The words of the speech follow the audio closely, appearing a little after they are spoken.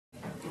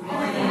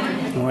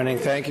Morning.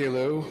 Thank you,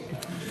 Lou.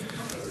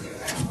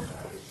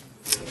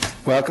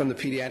 Welcome to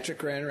Pediatric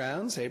Grand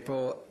Rounds,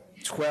 April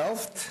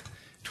 12th,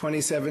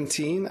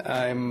 2017.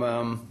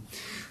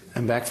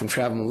 I'm back from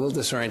travel. I'm a little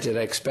disoriented.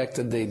 I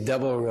expected the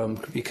double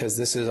room because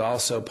this is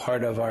also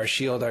part of our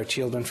Shield Our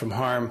Children from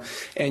Harm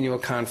annual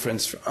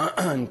conference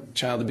on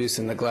child abuse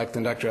and neglect.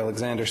 And Dr.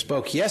 Alexander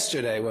spoke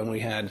yesterday when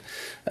we had,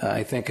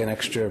 I think, an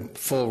extra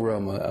full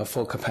room, a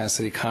full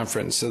capacity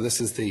conference. So this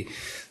is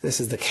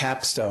the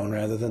capstone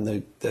rather than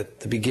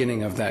the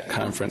beginning of that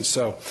conference.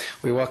 So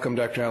we welcome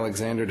Dr.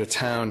 Alexander to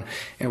town,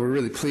 and we're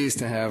really pleased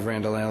to have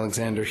Randell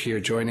Alexander here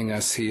joining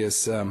us. He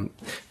is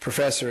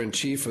Professor and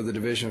Chief of the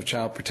Division of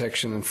Child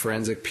Protection and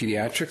Forensic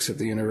Pediatrics at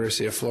the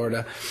University of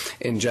Florida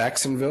in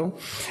Jacksonville.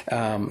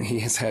 He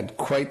has had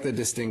quite the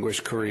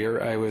distinguished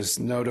career. I was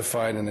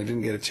notified, and I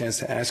didn't get a chance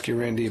to ask you,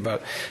 Randy,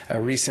 about a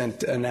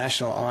recent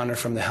national honor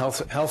from the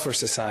Helfer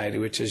Society,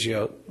 which, as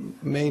you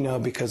may know,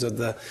 because of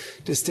the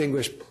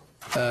distinguished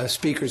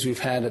speakers we've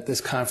had at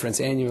this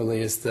conference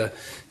annually, is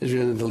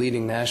really the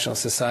leading national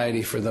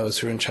society for those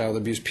who are in child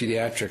abuse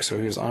pediatrics. So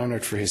he was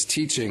honored for his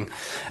teaching.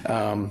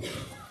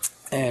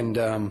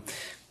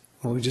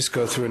 Well, we just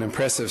go through an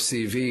impressive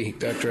CV.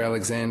 Dr.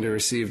 Alexander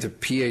received a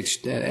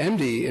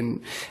MD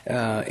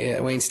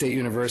at Wayne State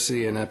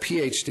University and a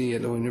PhD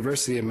at the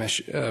University of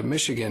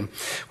Michigan,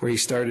 where he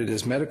started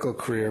his medical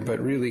career, but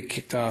really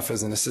kicked off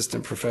as an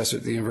assistant professor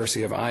at the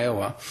University of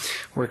Iowa,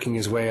 working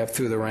his way up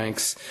through the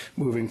ranks,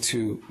 moving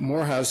to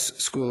Morehouse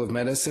School of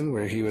Medicine,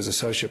 where he was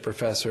associate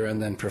professor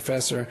and then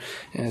professor,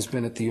 and has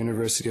been at the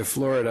University of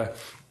Florida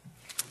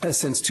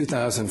since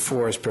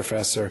 2004 as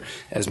professor,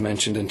 as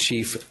mentioned, and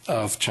chief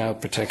of child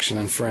protection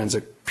and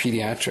forensic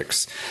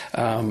pediatrics.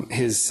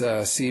 His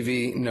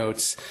CV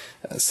notes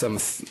some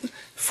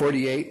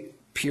 48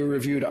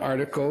 peer-reviewed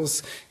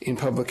articles in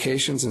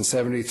publications and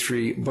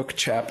 73 book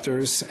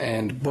chapters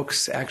and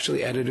books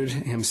actually edited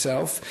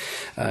himself.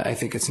 I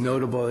think it's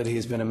notable that he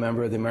has been a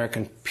member of the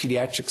American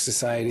Pediatric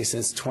Society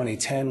since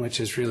 2010, which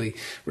has really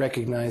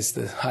recognized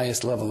the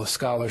highest level of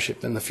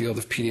scholarship in the field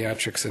of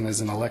pediatrics and is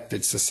an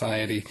elected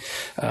society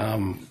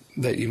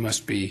that you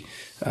must be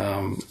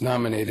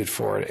nominated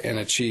for and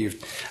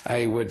achieved.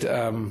 I would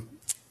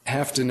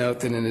have to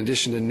note that in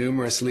addition to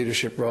numerous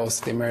leadership roles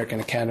at the American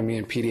Academy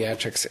in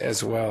Pediatrics,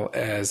 as well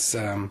as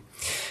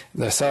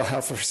the Cell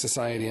Helfer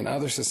Society and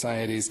other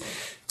societies,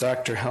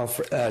 Dr.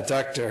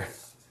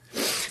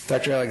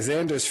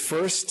 Alexander's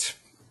first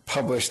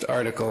published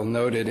article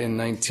noted in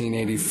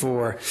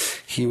 1984,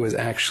 he was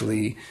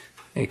actually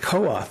a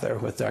co-author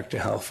with Dr.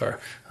 Helfer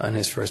on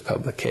his first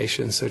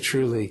publication. So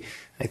truly,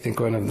 I think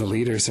one of the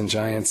leaders and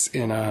giants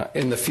in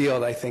the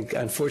field. I think,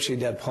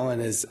 unfortunately, Deb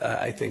Pullen is,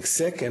 I think,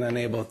 sick and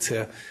unable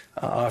to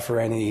offer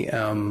any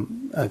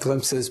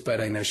glimpses, but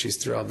I know she's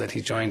thrilled that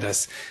he joined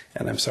us.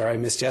 And I'm sorry I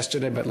missed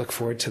yesterday, but look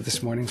forward to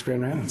this morning's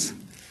Grand Rounds.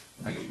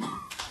 Thank you.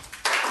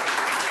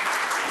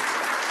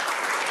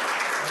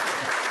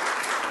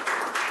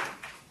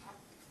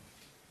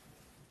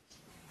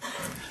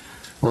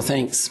 Well,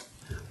 thanks.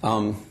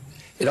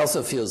 It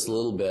also feels a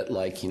little bit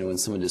like, when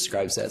someone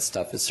describes that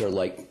stuff, it's sort of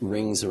like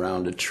rings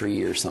around a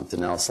tree or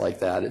something else like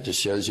that. It just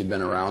shows you've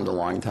been around a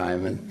long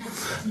time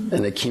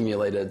and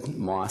accumulated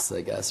moss,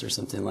 I guess, or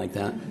something like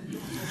that.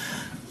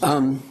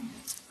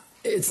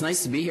 It's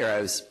nice to be here.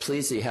 I was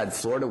pleased you had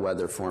Florida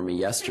weather for me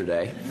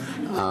yesterday.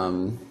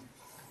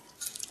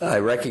 I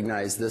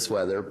recognize this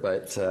weather,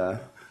 but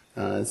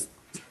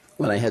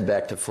when I head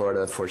back to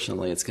Florida,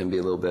 fortunately, it's going to be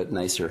a little bit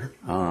nicer,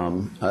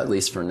 at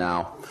least for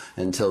now,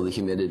 until the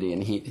humidity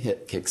and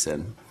heat kicks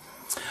in.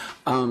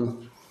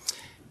 Want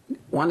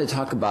to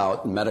talk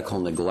about medical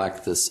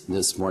neglect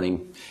this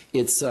morning.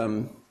 It's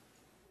I'm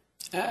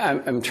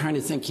trying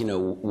to think,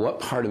 what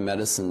part of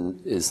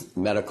medicine is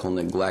medical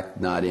neglect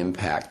not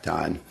impact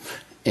on?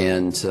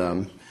 And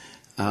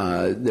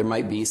there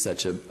might be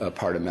such a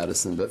part of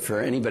medicine, but for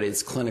anybody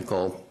that's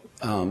clinical,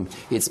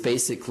 it's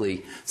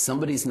basically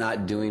somebody's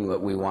not doing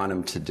what we want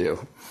them to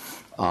do.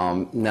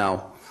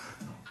 Now,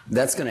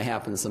 that's going to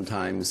happen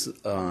sometimes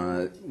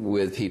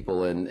with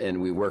people,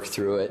 and we work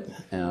through it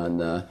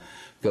and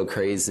go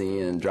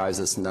crazy and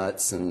drives us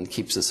nuts and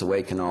keeps us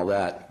awake and all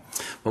that.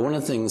 But one of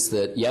the things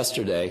that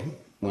yesterday,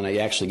 when I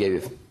actually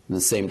gave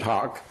the same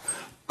talk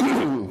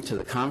to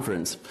the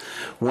conference,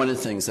 one of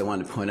the things I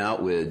wanted to point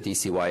out with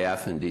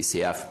DCYF and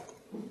DCF,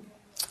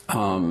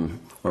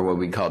 or what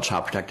we call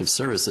Child Protective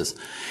Services,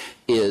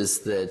 is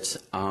that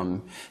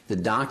the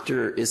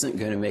doctor isn't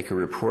going to make a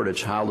report of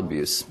child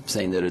abuse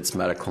saying that it's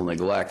medical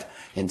neglect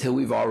until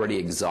we've already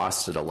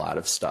exhausted a lot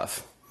of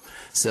stuff.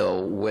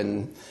 So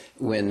when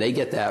they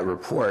get that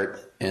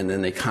report and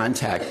then they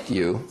contact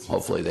you,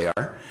 hopefully they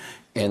are,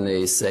 and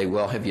they say,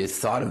 well, have you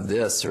thought of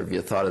this or have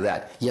you thought of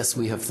that? Yes,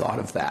 we have thought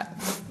of that.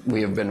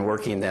 We have been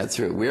working that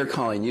through. We're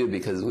calling you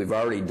because we've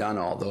already done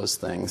all those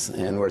things,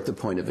 and we're at the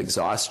point of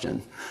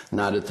exhaustion,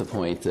 not at the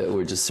point that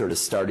we're just sort of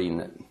starting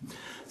it.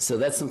 So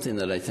that's something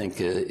that I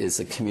think is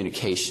a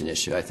communication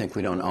issue. I think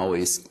we don't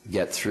always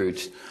get through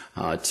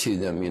to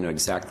them,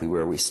 exactly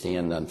where we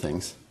stand on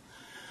things.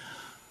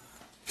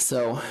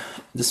 So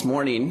this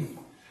morning,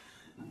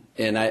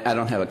 and I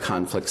don't have a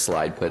conflict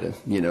slide, but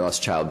you know, us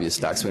child abuse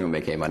docs, we don't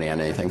make any money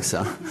on anything.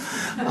 So,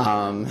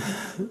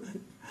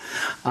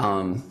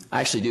 I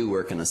actually do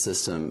work in a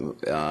system,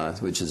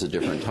 which is a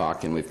different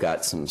talk, and we've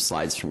got some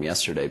slides from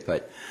yesterday.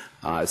 But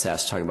I was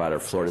asked to talk about our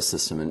Florida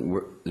system,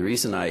 and the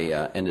reason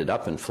I ended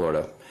up in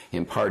Florida,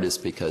 in part, is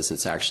because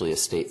it's actually a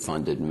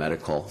state-funded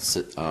medical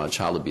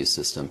child abuse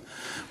system,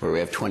 where we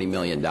have $20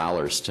 million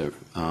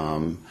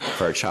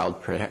for our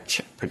child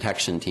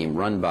protection team,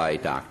 run by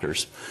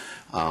doctors,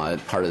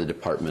 part of the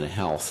Department of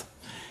Health.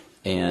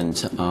 And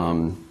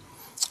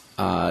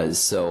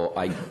so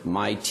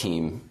my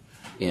team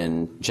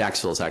in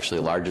Jacksonville is actually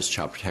the largest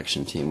child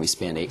protection team. We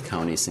span 8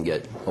 counties and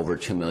get over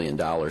 $2 million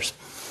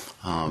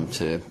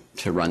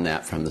to run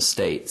that from the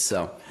state.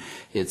 So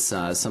it's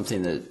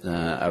something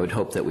that I would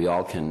hope that we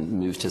all can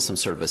move to some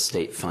sort of a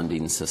state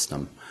funding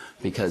system,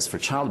 because for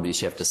child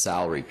abuse you have to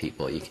salary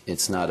people.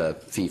 It's not a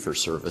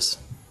fee-for-service.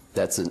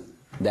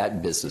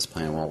 That business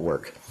plan won't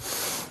work.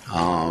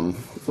 Well,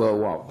 it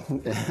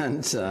won't.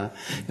 And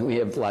we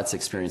have lots of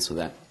experience with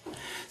that.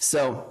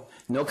 So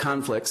no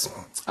conflicts,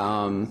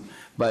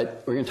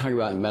 but we're going to talk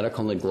about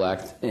medical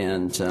neglect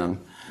and just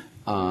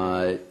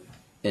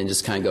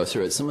kind of go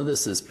through it. Some of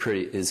this is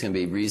going to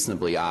be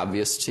reasonably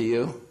obvious to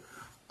you,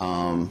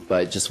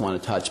 but just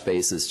want to touch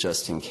bases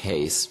just in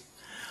case.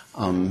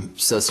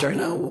 So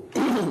starting out,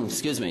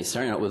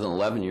 starting out with an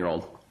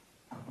 11-year-old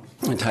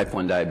with type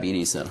 1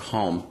 diabetes at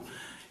home,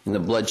 and the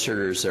blood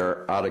sugars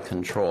are out of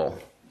control.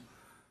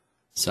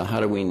 So how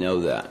do we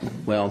know that?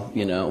 Well,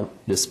 you know,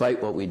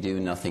 despite what we do,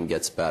 nothing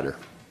gets better.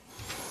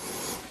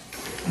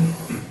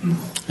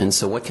 And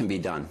so what can be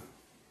done?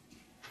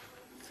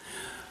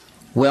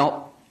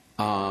 Well,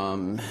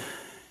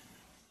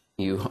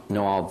 you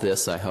know all of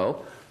this, I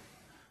hope.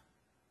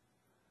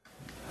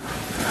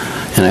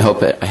 And I hope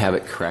that I have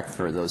it correct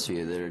for those of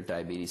you that are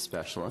diabetes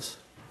specialists.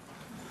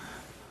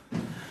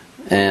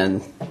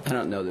 And I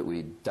don't know that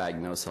we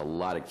diagnose a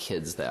lot of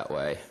kids that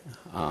way,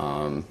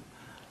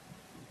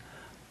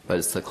 but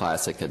it's the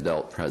classic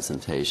adult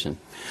presentation.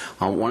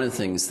 One of the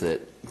things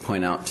that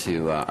point out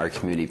to our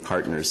community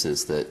partners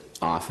is that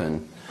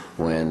often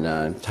when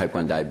type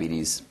 1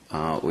 diabetes,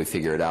 we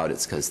figure it out,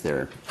 it's because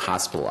they're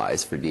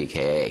hospitalized for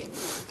DKA.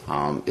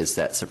 It's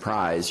that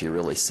surprise, you're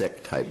really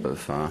sick type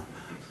of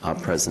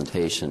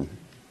presentation.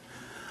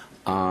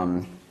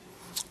 And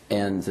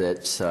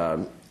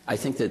that I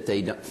think that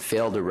they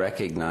fail to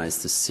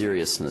recognize the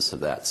seriousness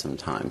of that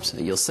sometimes.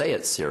 You'll say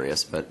it's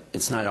serious, but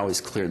it's not always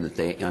clear that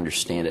they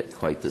understand it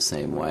quite the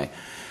same way.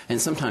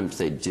 And sometimes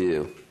they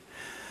do.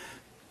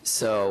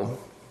 So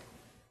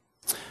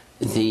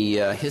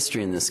the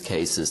history in this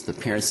case is the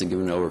parents have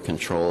given over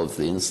control of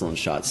the insulin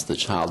shots to the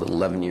child at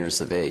 11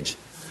 years of age.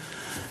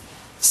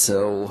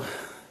 So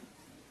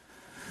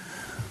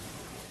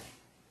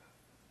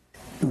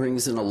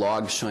brings in a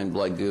log showing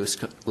blood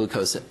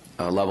glucose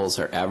levels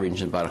are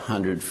averaging about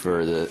 100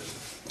 for the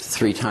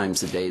 3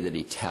 times a day that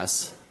he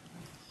tests,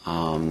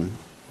 and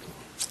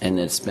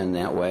it's been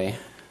that way.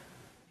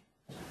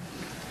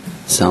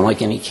 Sound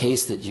like any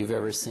case that you've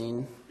ever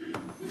seen?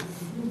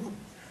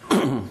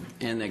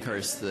 And of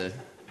course,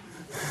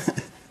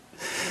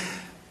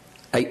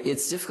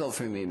 it's difficult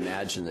for me to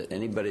imagine that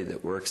anybody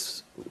that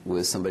works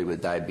with somebody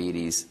with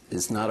diabetes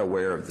is not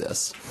aware of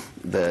this,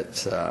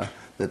 that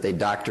they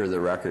doctor the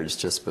records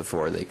just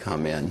before they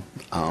come in.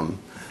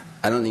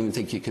 I don't even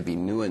think you could be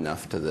new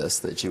enough to this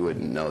that you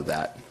wouldn't know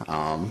that,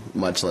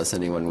 much less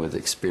anyone with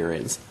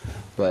experience.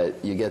 But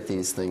you get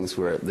these things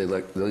where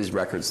these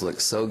records look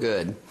so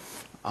good,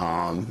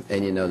 and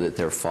you know that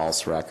they're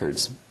false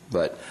records.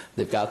 But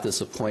they've got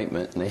this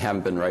appointment, and they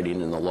haven't been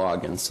writing in the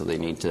log, and so they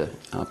need to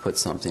put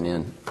something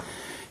in.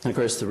 And of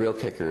course, the real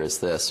kicker is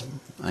this,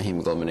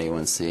 hemoglobin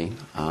A1C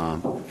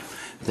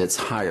that's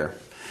higher.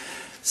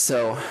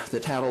 So the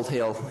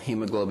tattletale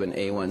hemoglobin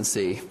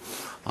A1C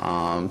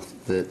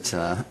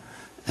that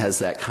has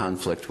that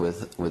conflict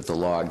with the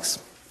logs.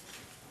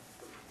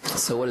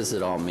 So what does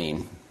it all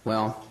mean?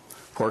 Well,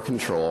 poor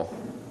control.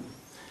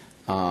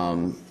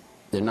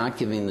 They're not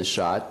giving the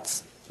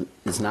shots.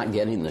 It's not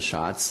getting the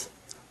shots.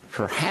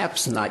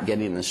 Perhaps not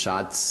getting the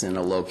shots in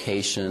a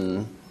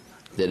location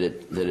that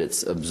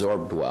it's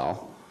absorbed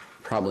well.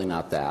 Probably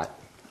not that.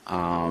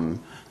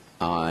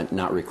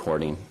 Not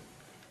recording.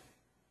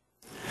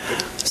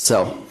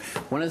 So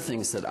one of the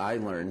things that I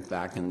learned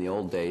back in the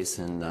old days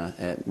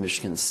at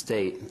Michigan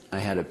State, I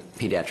had a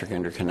pediatric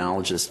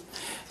endocrinologist,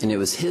 and it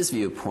was his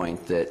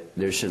viewpoint that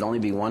there should only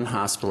be one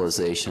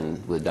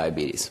hospitalization with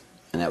diabetes,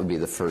 and that would be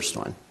the first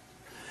one.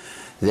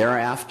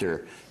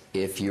 Thereafter,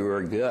 if you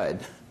were good,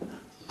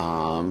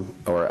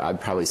 or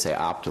I'd probably say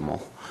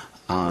optimal,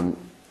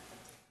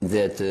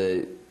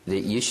 that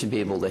you should be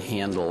able to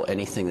handle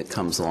anything that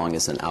comes along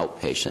as an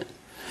outpatient.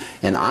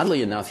 And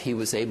oddly enough, he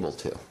was able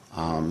to.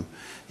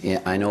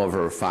 I know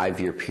over a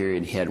 5-year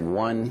period, he had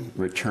 1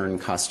 return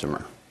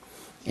customer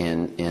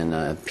in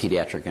a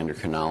pediatric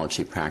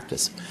endocrinology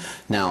practice.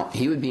 Now,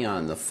 he would be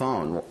on the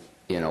phone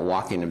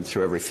walking him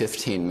through every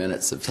 15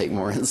 minutes of take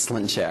more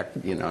insulin check,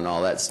 and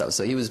all that stuff.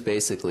 So he was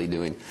basically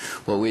doing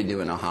what we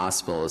do in a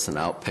hospital as an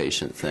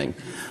outpatient thing.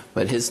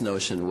 But his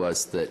notion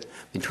was that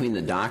between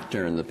the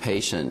doctor and the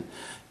patient,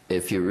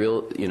 if you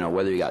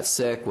whether you got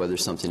sick, whether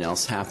something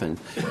else happened,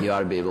 you ought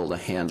to be able to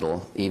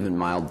handle even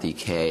mild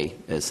decay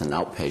as an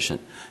outpatient,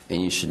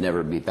 and you should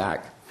never be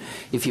back.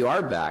 If you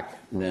are back,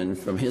 then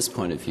from his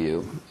point of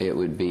view, it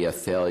would be a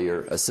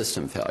failure, a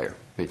system failure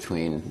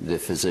between the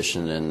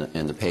physician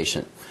and the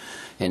patient.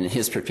 And in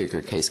his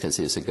particular case, because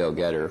he was a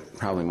go-getter,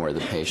 probably more the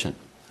patient.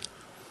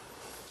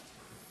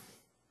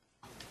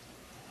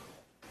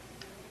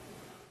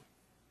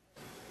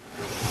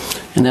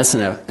 And that's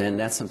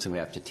something we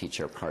have to teach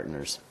our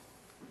partners.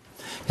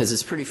 Because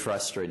it's pretty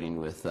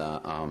frustrating with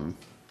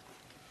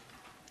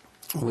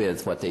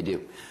what they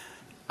do.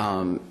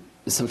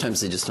 Sometimes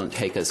they just don't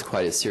take us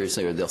quite as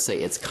seriously, or they'll say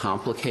it's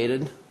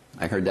complicated.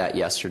 I heard that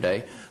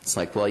yesterday. It's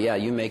like, well, yeah,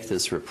 you make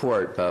this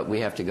report, but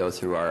we have to go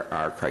through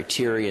our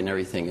criteria and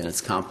everything, and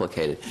it's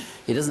complicated.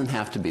 It doesn't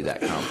have to be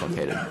that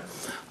complicated.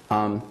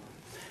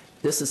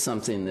 This is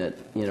something that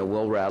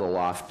we'll rattle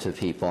off to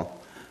people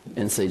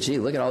and say, gee,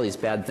 look at all these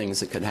bad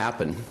things that could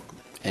happen,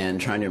 and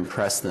trying to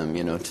impress them,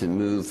 to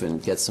move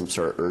and get some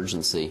sort of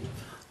urgency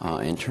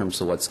in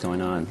terms of what's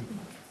going on.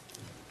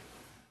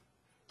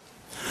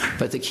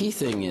 But the key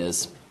thing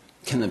is,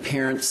 can the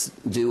parents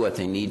do what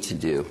they need to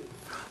do,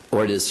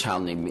 or does the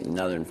child need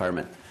another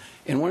environment?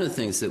 And one of the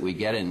things that we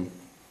get in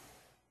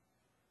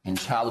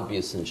child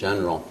abuse in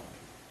general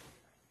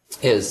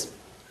is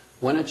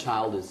when a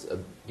child is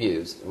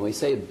abused, and when we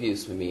say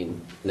abuse, we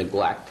mean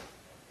neglect,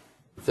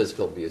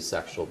 physical abuse,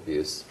 sexual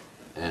abuse,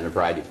 and a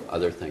variety of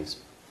other things.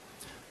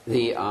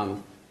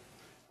 When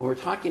we're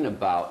talking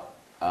about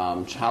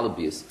child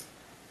abuse,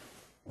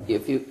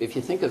 if you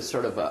think of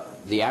sort of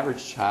the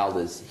average child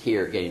is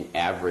here getting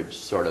average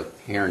sort of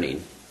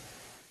parenting,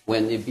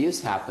 when the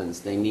abuse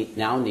happens, they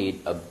now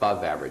need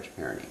above average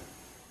parenting.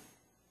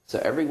 So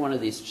every one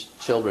of these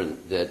children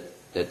that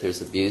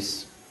there's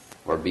abuse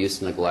or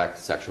abuse, neglect,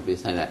 sexual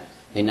abuse, and that,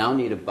 they now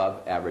need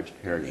above average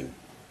parenting.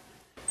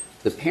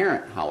 The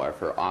parent,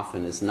 however,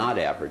 often is not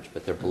average,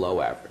 but they're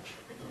below average.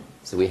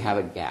 So we have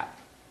a gap.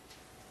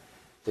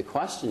 The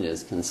question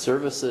is, can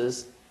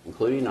services,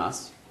 including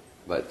us,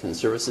 but can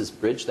services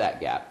bridge that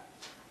gap?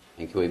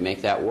 And can we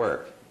make that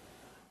work?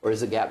 Or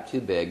is the gap too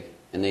big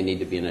and they need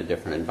to be in a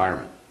different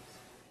environment?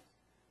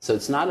 So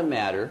it's not a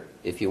matter,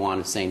 if you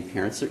want to say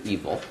parents are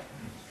evil,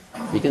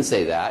 you can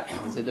say that, you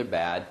can say they're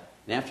bad,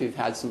 and after you've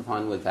had some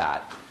fun with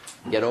that,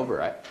 get over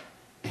it,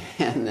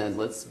 and then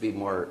let's be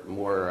more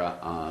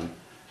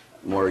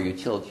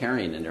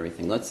utilitarian and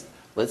everything. Let's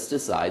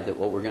decide that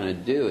what we're going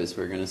to do is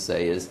we're going to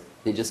say is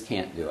they just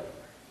can't do it.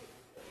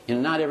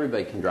 Not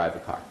everybody can drive a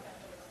car.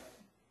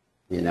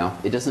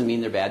 It doesn't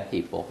mean they're bad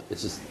people.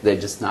 It's just they're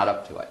just not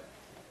up to it.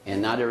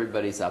 And not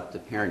everybody's up to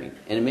parenting.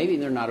 And maybe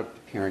they're not up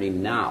to parenting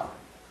now.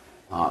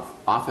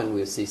 Often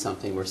we see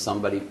something where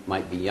somebody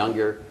might be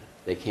younger,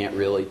 they can't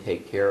really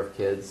take care of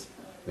kids.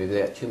 Maybe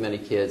they have too many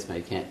kids,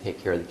 maybe they can't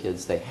take care of the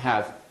kids they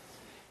have.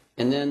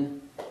 And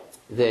then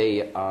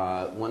they,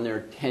 when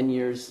they're 10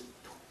 years,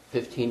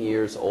 15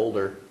 years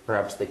older,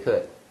 perhaps they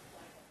could.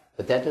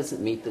 But that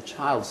doesn't meet the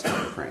child's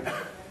time frame.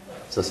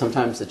 So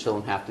sometimes the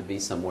children have to be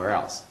somewhere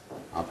else.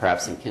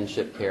 Perhaps in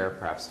kinship care,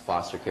 perhaps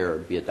foster care, or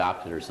be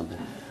adopted or something.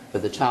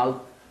 But the child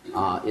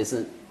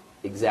isn't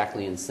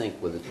exactly in sync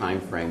with the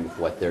time frame of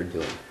what they're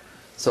doing.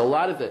 So a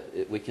lot of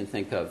it we can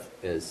think of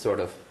as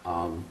sort of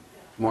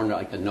more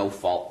like a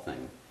no-fault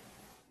thing.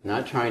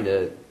 Not trying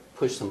to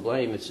push some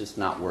blame, it's just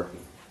not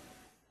working.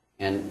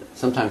 And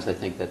sometimes I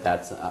think that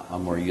that's a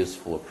more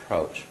useful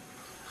approach.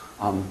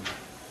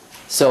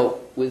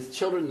 So with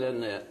children then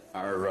that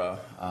are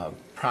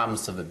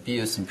problems of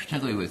abuse, and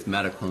particularly with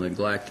medical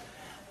neglect,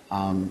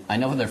 I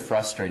know they're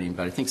frustrating,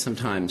 but I think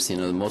sometimes,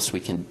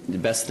 the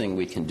best thing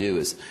we can do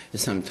is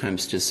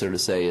sometimes just sort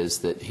of say is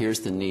that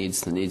here's the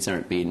needs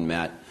aren't being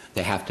met,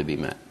 they have to be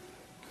met.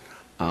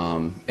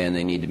 And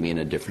they need to be in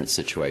a different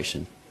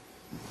situation.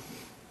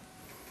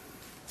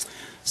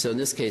 So in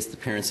this case, the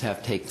parents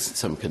have to take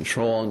some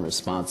control and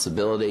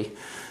responsibility,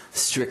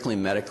 strictly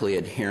medically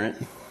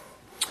adherent.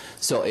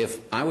 So if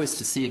I was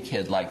to see a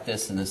kid like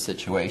this in this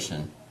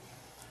situation,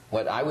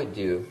 what I would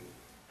do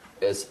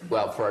is,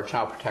 well, for our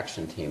child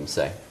protection team,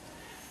 say,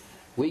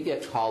 we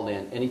get called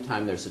in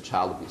anytime there's a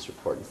child abuse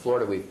report. In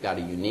Florida, we've got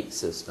a unique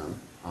system,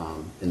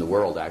 in the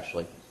world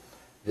actually,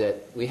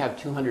 that we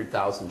have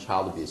 200,000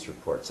 child abuse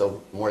reports,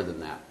 so more than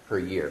that per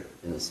year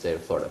in the state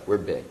of Florida. We're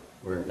big.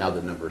 We're now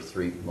the number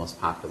 3 most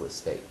populous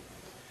state.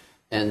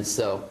 And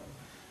so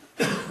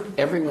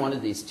every one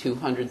of these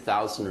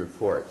 200,000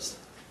 reports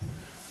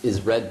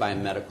is read by a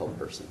medical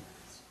person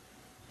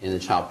in the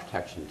child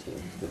protection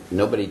team.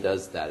 Nobody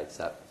does that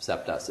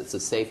except us. It's a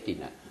safety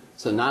net.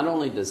 So not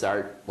only does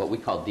what we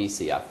call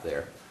DCF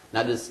there,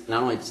 not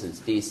only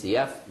does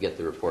DCF get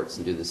the reports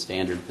and do the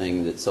standard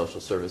thing that social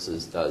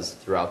services does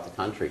throughout the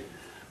country,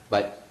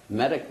 but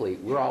medically,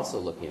 we're also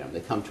looking at them.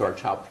 They come to our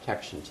child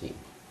protection team,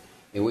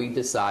 and we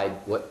decide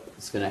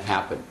what's going to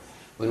happen.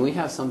 when we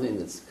have something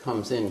that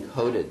comes in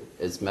coded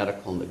as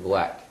medical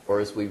neglect, or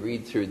as we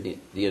read through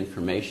the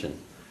information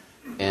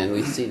and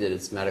we see that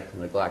it's medical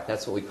neglect,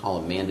 that's what we call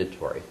a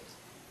mandatory.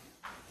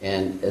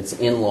 And it's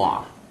in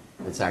law.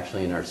 It's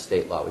actually in our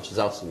state law, which is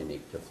also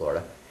unique to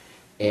Florida.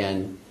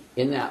 And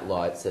in that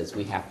law, it says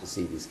we have to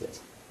see these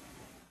kids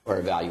or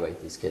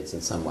evaluate these kids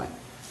in some way.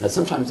 Now,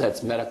 sometimes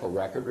that's medical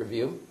record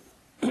review.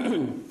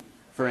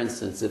 For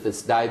instance, if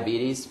it's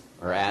diabetes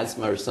or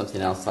asthma or something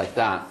else like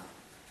that,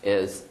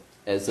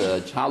 as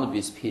a child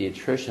abuse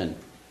pediatrician,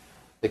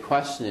 the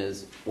question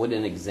is, would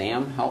an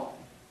exam help?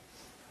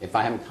 If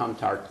I haven't come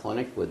to our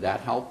clinic, would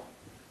that help?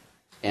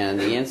 And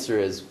the answer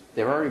is,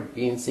 they're already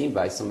being seen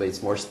by somebody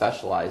that's more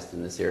specialized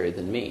in this area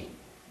than me.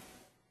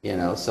 You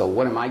know, so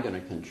what am I going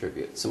to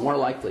contribute? So more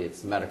likely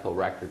it's medical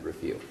record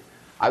review.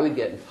 I would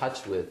get in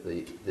touch with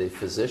the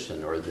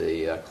physician or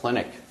the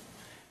clinic,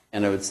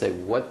 and I would say,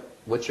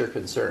 what's your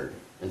concern?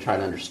 And try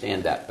to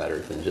understand that better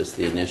than just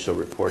the initial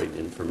reporting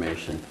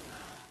information.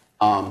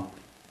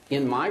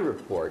 In my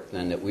report,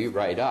 then, that we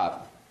write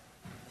up,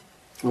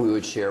 we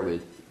would share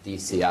with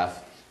DCF,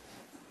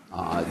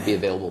 be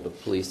available to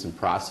police and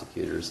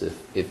prosecutors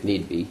if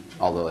need be,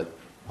 although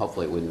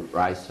hopefully it wouldn't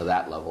rise to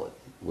that level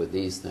with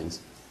these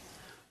things.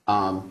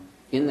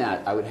 In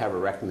that, I would have a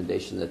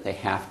recommendation that they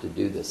have to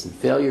do this. And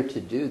failure to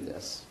do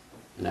this,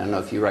 and I don't know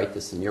if you write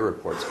this in your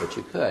reports, but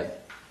you could,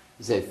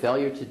 you say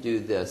failure to do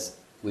this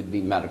would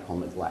be medical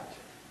neglect.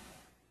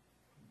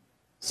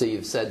 So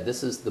you've said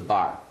this is the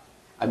bar.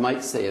 I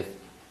might say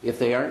if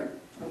they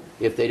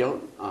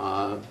don't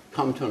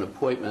come to an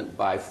appointment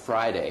by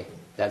Friday,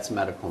 that's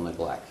medical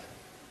neglect.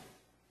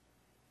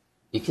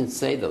 You can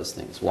say those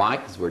things. Why?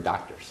 Because we're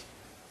doctors.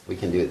 We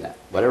can do that.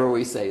 Whatever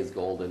we say is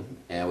golden,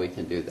 and we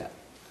can do that.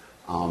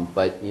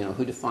 But, you know,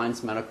 who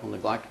defines medical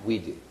neglect? We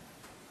do.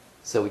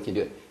 So we can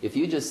do it. If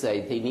you just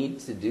say they need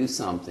to do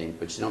something,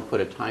 but you don't put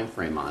a time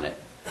frame on it,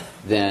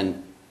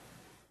 then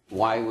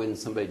why wouldn't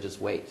somebody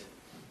just wait?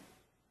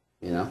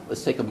 You know,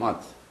 let's take a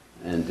month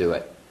and do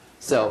it.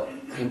 So,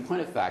 in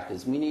point of fact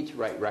is we need to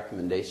write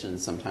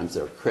recommendations sometimes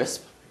that are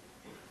crisp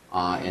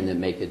and that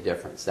make a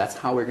difference. That's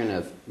how we're going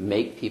to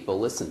make people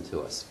listen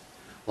to us.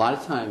 A lot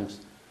of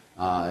times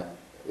a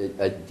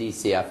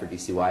DCF or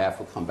DCYF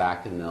will come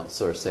back and they'll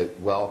sort of say,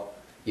 well,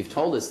 you've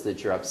told us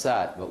that you're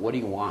upset, but what do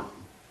you want?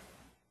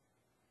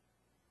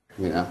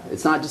 You know,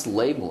 it's not just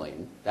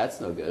labeling. That's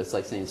no good. It's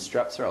like saying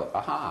strep throat.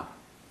 Aha.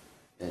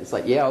 And it's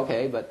like, yeah,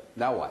 okay, but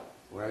now what?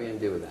 What are we going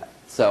to do with that?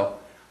 So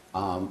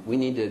we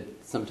need to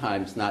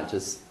sometimes not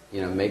just,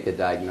 you know, make a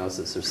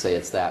diagnosis or say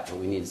it's that, but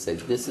we need to say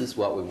this is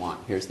what we want.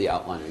 Here's the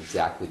outline of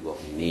exactly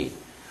what we need,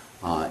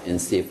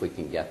 and see if we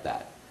can get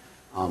that.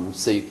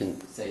 So you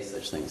can say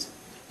such things.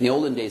 In the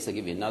olden days, I'll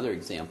give you another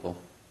example.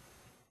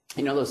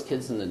 You know those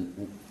kids in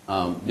the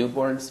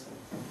newborns?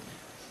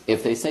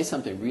 If they say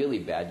something really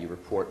bad, you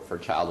report for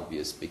child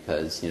abuse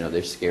because, you know,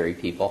 they're scary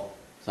people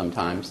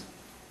sometimes.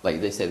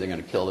 Like they say they're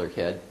going to kill their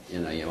kid. You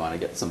know, you want to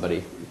get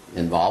somebody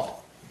involved.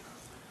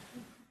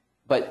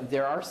 But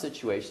there are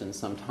situations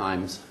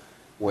sometimes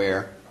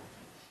where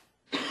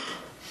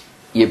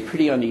you're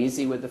pretty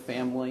uneasy with the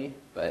family,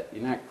 but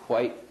you're not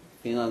quite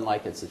feeling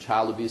like it's a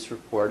child abuse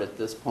report at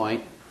this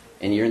point,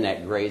 and you're in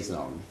that gray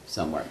zone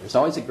somewhere. There's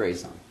always a gray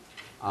zone.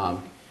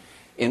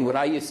 And what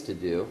I used to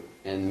do,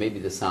 and maybe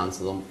this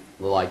sounds a little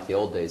like the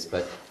old days,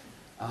 but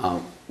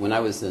when I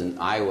was in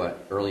Iowa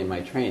early in my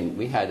training,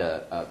 we had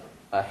a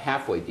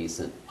halfway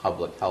decent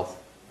public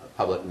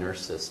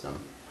nurse system.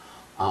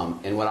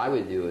 And what I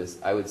would do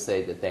is I would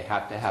say that they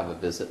have to have a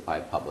visit by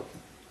a public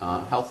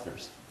health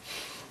nurse.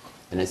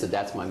 And I said,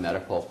 that's my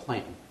medical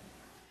plan.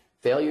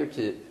 Failure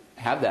to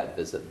have that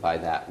visit by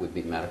that would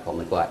be medical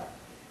neglect.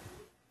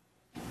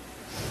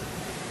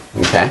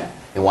 Okay?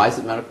 And why is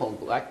it medical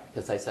neglect?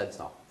 Because I said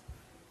so.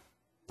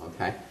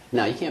 Okay?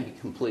 Now, you can't be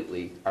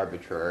completely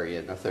arbitrary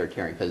and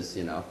authoritarian because,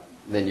 you know,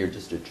 then you're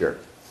just a jerk.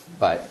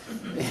 But,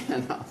 you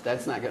know,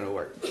 that's not going to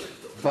work.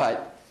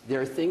 But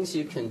there are things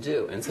you can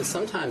do. And so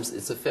sometimes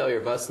it's a failure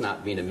of us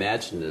not being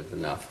imaginative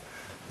enough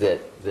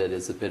that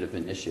is a bit of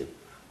an issue.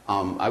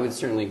 I would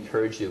certainly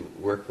encourage you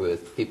to work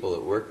with people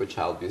that work with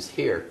child abuse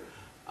here.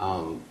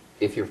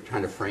 If you're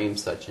trying to frame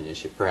such an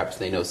issue, perhaps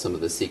they know some of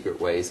the secret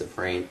ways of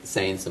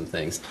saying some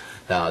things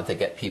that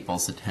get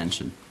people's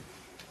attention.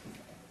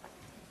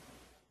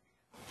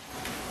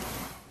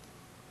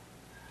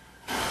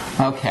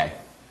 Okay.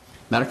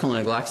 Medical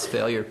neglect's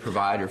failure to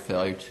provide or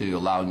failure to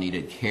allow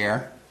needed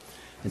care.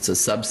 It's a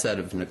subset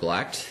of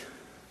neglect.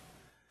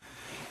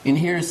 And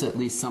here's at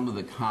least some of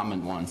the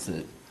common ones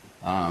that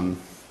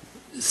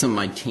some of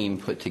my team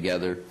put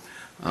together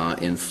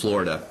in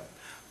Florida.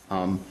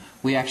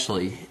 We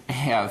actually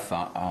have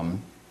a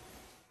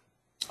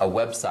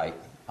website,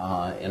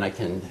 and I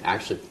can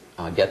actually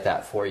get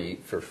that for you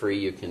for free.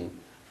 You can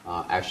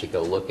actually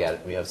go look at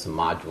it. We have some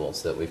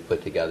modules that we've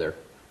put together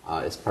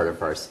as part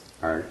of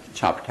our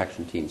child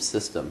protection team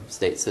system,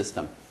 state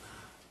system,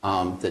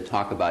 that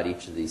talk about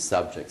each of these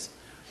subjects.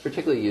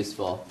 Particularly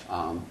useful,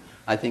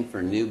 I think,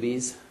 for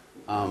newbies.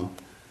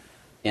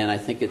 And I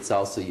think it's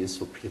also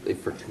useful particularly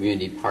for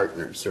community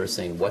partners who are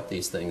saying what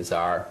these things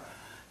are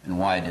and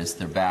why it is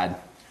they're bad.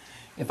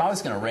 If I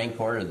was going to rank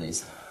order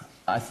these,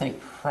 I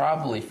think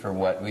probably for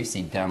what we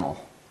see,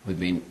 dental would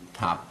be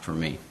top for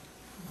me.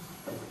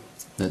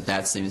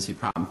 That seems to be a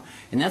problem.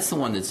 And that's the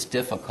one that's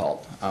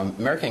difficult.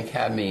 American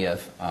Academy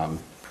of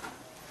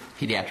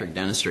Pediatric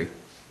Dentistry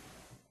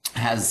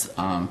has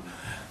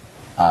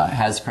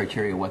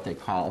criteria, what they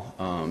call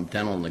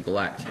dental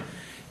neglect.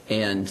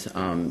 And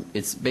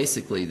it's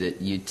basically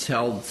that you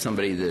tell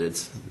somebody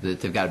that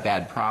they've got a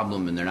bad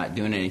problem and they're not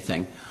doing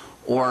anything,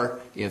 or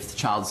if the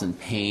child's in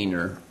pain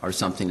or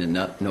something and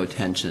no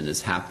attention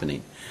is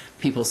happening.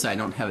 People say, I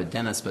don't have a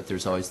dentist, but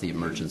there's always the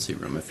emergency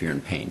room if you're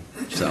in pain.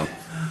 So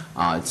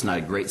it's not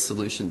a great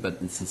solution, but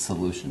it's a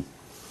solution.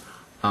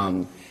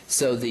 For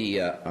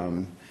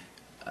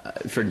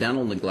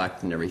dental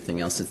neglect and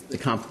everything else, the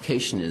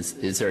complication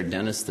is there a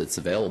dentist that's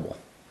available?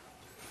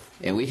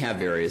 And we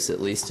have areas, at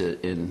least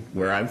in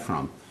where I'm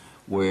from,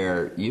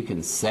 where you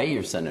can say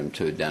you're sending them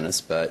to a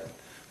dentist, but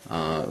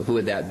who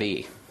would that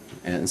be?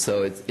 And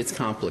so it's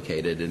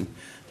complicated and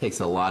takes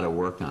a lot of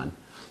work on.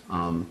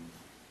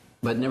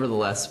 But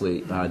nevertheless,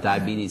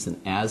 diabetes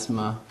and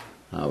asthma,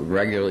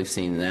 regularly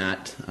seeing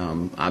that,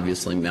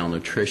 obviously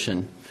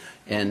malnutrition,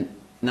 and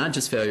not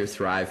just failure to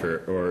thrive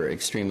or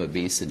extreme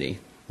obesity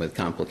with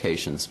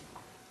complications,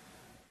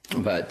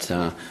 but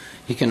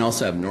you can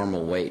also have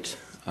normal weight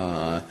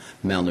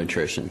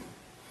malnutrition,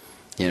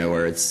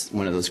 where it's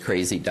one of those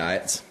crazy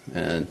diets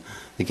and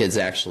the kid's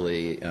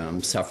actually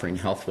suffering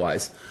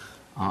health-wise,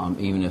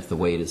 even if the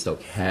weight is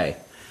okay.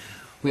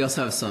 We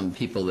also have some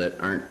people that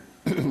aren't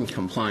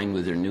complying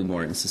with their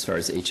newborns as far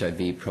as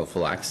HIV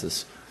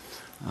prophylaxis,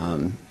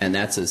 and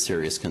that's a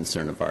serious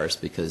concern of ours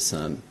because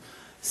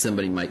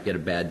somebody might get a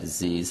bad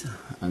disease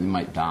and they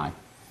might die.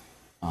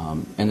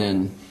 And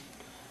then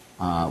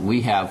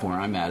we have, where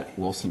I'm at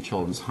Wilson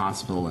Children's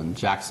Hospital in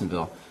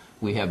Jacksonville,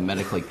 we have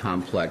medically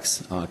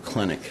complex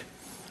clinic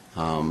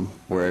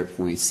where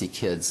we see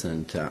kids,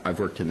 and I've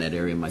worked in that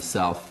area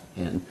myself,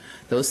 and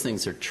those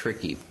things are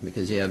tricky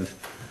because you have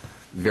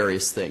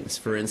various things.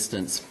 For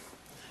instance,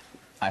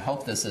 I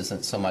hope this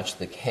isn't so much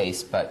the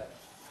case, but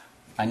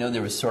I know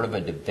there was sort of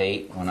a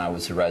debate when I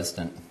was a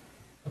resident.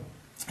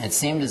 It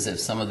seemed as if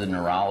some of the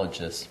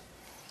neurologists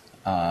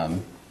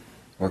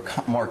were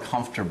more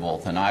comfortable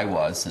than I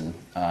was, and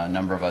a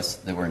number of us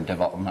that were in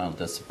developmental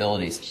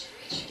disabilities,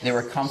 they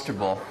were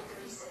comfortable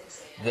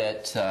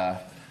that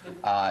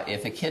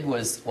if a kid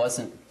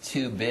wasn't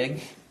too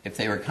big, if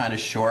they were kind of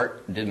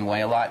short, didn't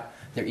weigh a lot,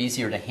 they're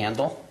easier to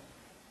handle.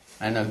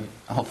 I know,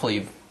 hopefully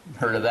you've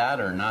heard of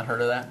that or not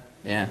heard of that.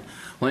 Yeah.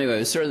 Well,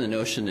 anyway, sort of the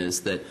notion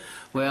is that,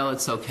 well,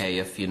 it's okay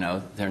if,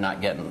 they're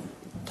not getting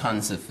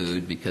tons of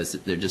food because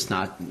they're just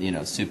not,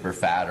 super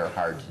fat or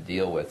hard to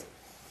deal with.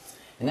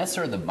 And that's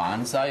sort of the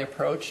bonsai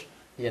approach,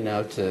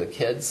 to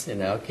kids,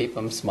 keep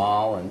them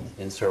small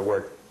and sort of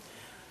work.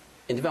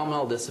 In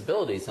developmental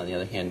disabilities, on the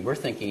other hand, we're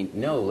thinking,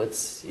 no,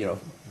 let's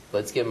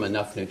give them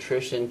enough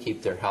nutrition,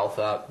 keep their health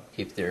up,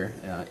 keep their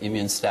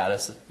immune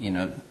status,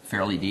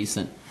 fairly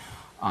decent.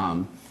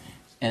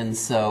 And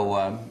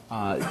so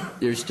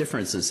there's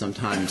differences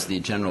sometimes, the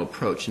general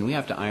approach, and we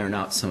have to iron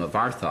out some of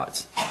our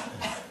thoughts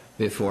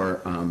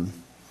before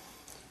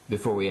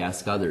we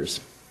ask others.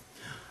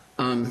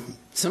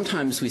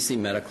 Sometimes we see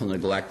medical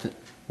neglect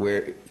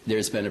where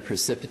there's been a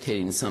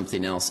precipitating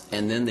something else,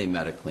 and then they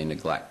medically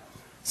neglect.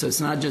 So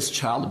it's not just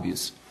child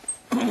abuse.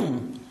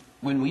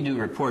 When we do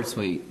reports,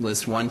 we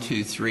list 1,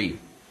 2, 3.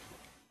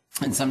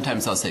 And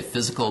sometimes I'll say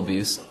physical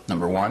abuse,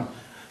 number 1.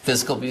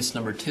 Physical abuse,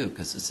 number 2,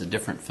 because it's a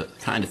different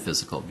kind of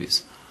physical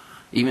abuse.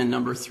 Even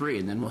number 3.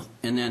 And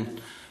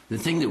then the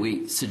thing that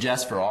we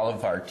suggest for all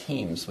of our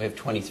teams, we have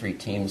 23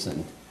 teams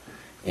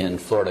in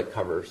Florida that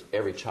covers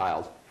every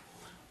child.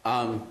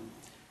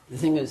 The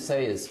thing to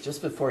say is,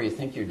 just before you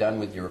think you're done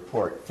with your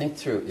report, think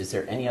through, is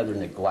there any other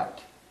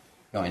neglect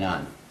going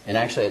on? And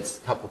actually, a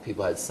couple of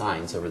people had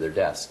signs over their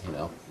desk,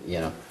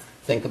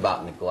 think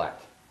about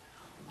neglect.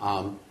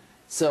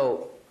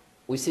 So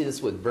we see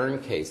this with burn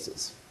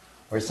cases,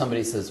 where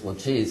somebody says, well,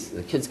 geez,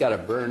 the kid's got a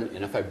burn,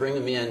 and if I bring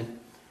them in,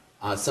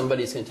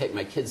 somebody's going to take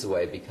my kids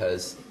away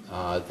because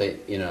they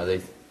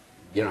know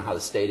how the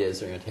state is,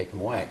 they're going to take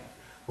them away.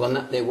 Well,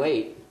 they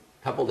wait.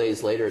 A couple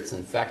days later, it's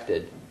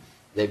infected.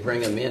 They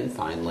bring them in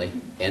finally,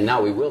 and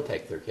now we will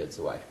take their kids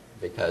away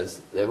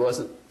because it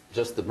wasn't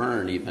just the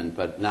burn even,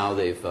 but now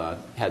they've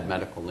had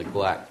medical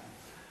neglect.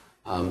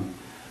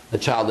 A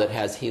child that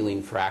has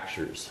healing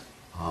fractures,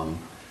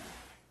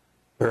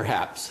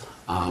 perhaps,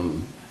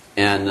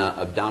 and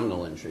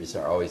abdominal injuries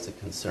are always a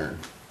concern,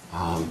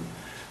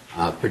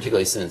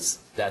 particularly since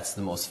that's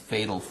the most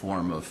fatal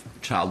form of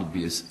child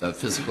abuse,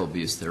 physical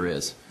abuse there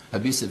is.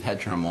 Abusive head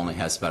trauma only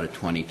has about a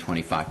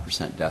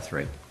 20-25% death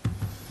rate,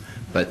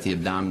 but the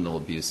abdominal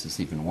abuse is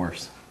even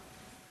worse.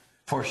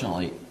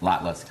 Fortunately, a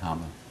lot less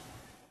common.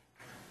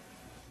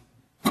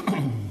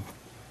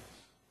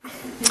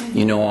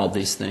 You know all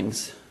these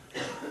things.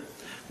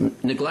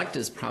 Neglect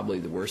is probably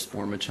the worst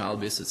form of child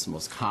abuse. It's the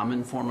most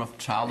common form of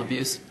child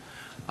abuse.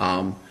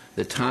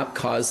 The top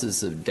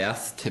causes of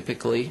death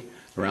typically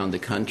around the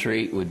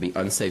country would be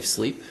unsafe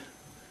sleep,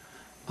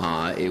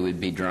 it would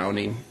be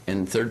drowning,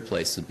 and third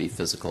place would be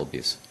physical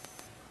abuse.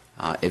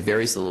 It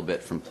varies a little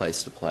bit from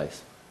place to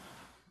place.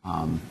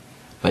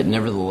 But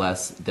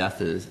nevertheless,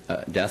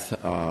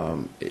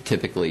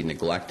 typically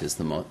neglect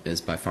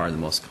is by far the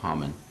most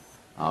common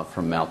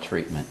from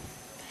maltreatment.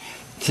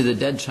 To the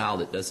dead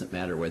child, it doesn't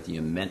matter whether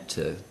you meant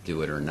to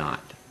do it or not.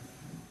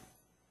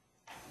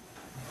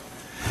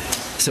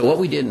 So what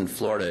we did in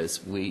Florida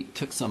is we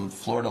took some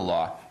Florida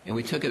law, and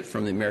we took it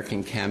from the American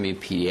Academy of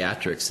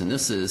Pediatrics, and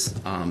this is,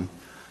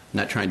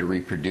 not trying to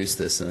reproduce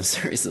this in a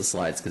series of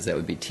slides because that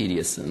would be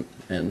tedious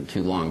and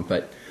too long,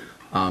 but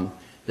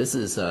this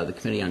is the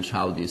Committee on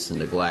Child Abuse and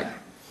Neglect,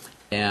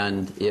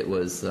 and it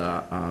was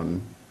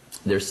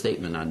their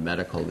statement on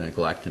medical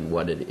neglect and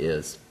what it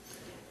is.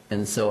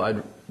 And so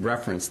I'd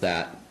reference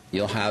that.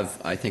 You'll have,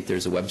 I think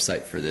there's a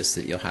website for this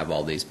that you'll have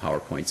all these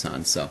PowerPoints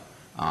on, so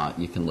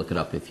you can look it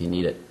up if you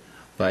need it.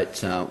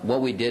 But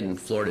what we did in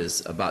Florida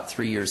is about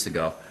 3 years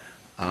ago,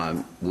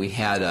 we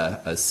had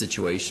a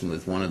situation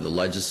with one of the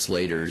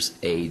legislators'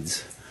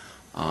 aides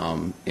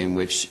in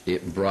which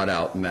it brought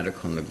out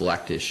medical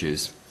neglect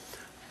issues.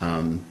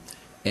 And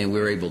we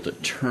were able to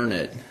turn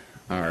it,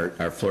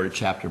 our Florida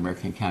chapter,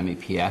 American Academy of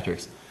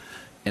Pediatrics,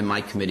 and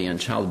my Committee on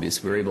Child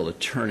Abuse, we were able to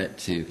turn it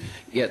to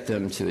get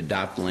them to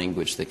adopt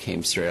language that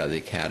came straight out of the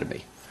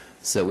Academy.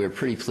 So we were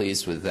pretty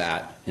pleased with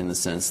that in the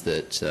sense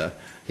that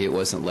it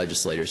wasn't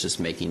legislators just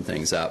making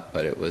things up,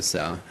 but it was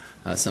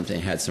something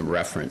that had some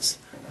reference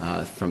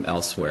from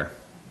elsewhere.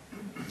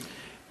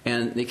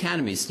 And the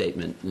Academy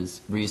statement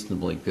is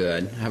reasonably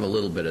good. I have a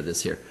little bit of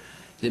this here.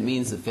 It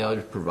means the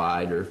failure to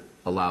provide or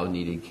allow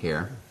needed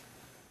care.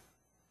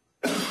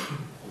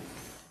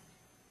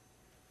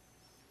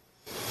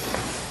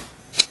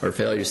 Or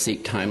failure to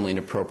seek timely and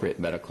appropriate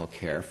medical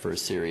care for a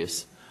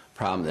serious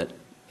problem that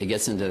it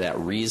gets into that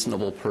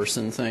reasonable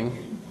person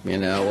thing. You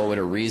know, what would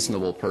a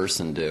reasonable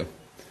person do?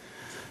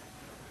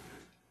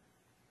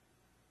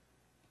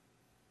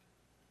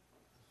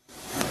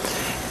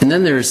 And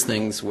then there's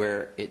things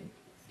where it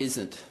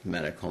isn't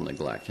medical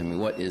neglect. I mean,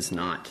 what is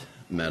not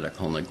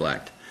medical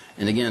neglect?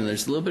 And again,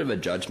 there's a little bit of a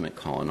judgment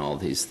call in all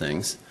these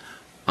things.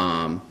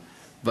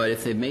 But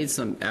if they've made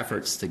some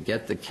efforts to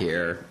get the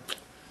care,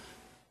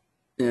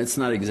 it's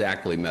not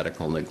exactly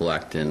medical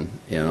neglect in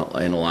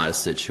a lot of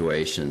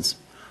situations.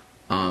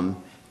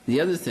 The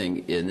other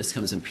thing, and this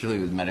comes in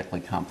particularly with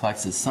medically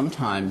complex, is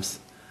sometimes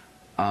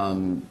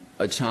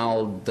a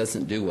child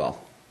doesn't do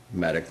well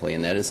medically,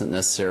 and that isn't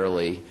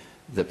necessarily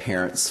the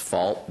parent's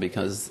fault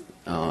because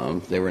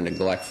they were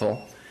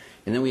neglectful.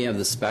 And then we have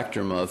the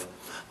spectrum of,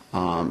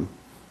 well,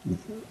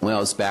 it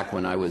was back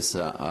when I was,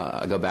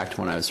 I go back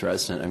to when I was a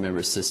resident, I remember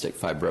cystic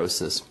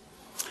fibrosis.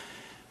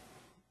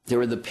 There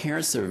were the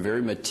parents that were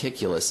very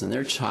meticulous, and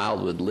their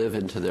child would live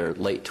into their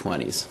late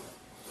 20s.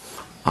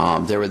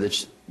 There were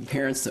the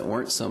parents that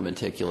weren't so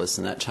meticulous,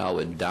 and that child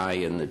would die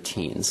in the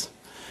teens.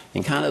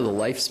 And kind of the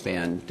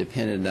lifespan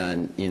depended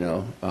on,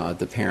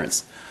 the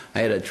parents. I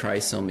had a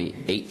trisomy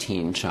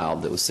 18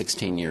 child that was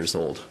 16 years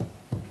old.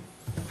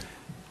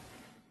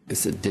 I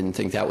didn't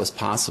think that was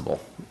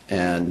possible.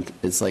 And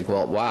it's like,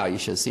 well, wow, you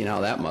should have seen how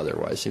that mother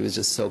was. She was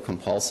just so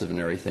compulsive and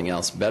everything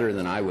else, better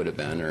than I would have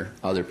been or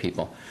other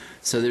people.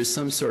 So there's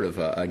some sort of,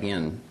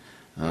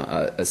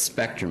 a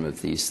spectrum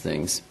of these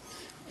things.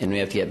 And we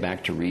have to get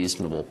back to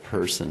reasonable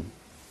person.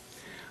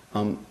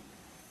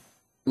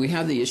 We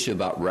have the issue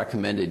about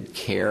recommended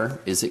care.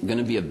 Is it going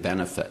to be a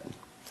benefit?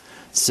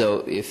 So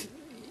if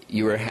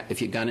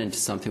you got into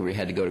something where you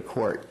had to go to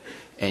court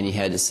and you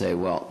had to say,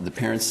 well, the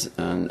parents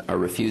are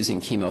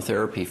refusing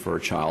chemotherapy for a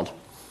child,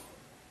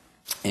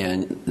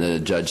 and the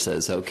judge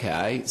says,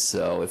 okay,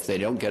 so if they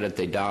don't get it,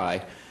 they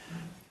die.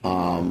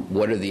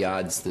 What are the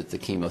odds that the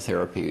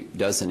chemotherapy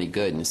does any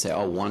good? And you say,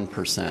 oh,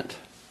 1%.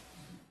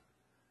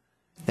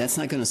 That's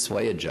not going to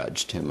sway a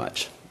judge too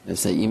much. And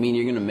say, you mean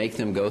you're going to make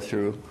them go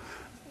through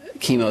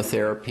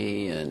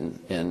chemotherapy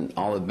and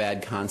all the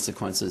bad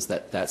consequences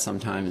that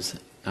sometimes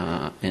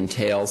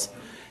entails,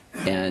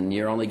 and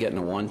you're only getting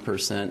a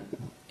 1%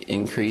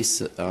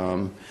 increase,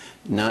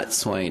 not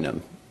swaying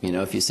them.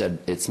 If you said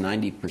it's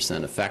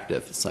 90%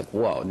 effective, it's like,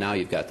 whoa, now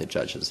you've got the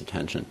judge's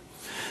attention.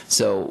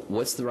 So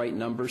what's the right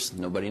numbers?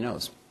 Nobody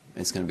knows.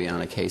 It's going to be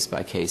on a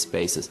case-by-case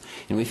basis.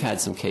 And we've had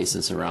some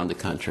cases around the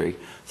country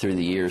through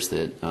the years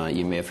that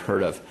you may have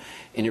heard of.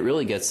 And it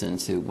really gets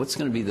into what's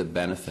going to be the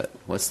benefit.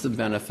 What's the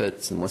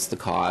benefits and what's the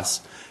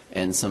cost,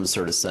 and some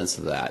sort of sense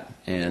of that.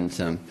 And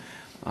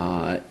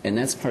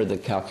that's part of the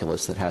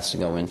calculus that has to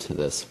go into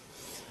this.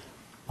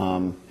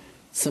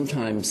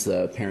 Sometimes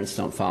the parents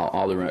don't follow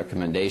all the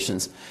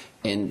recommendations,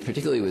 and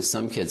particularly with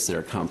some kids that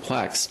are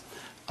complex,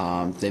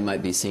 they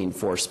might be seeing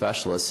 4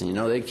 specialists, and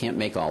they can't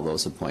make all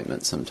those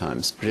appointments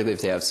sometimes, particularly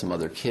if they have some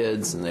other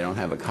kids and they don't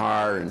have a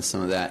car and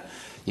some of that.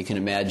 You can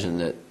imagine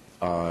that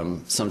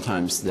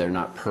sometimes they're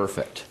not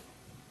perfect.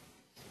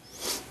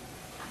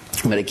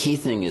 But a key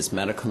thing is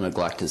medical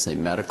neglect is a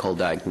medical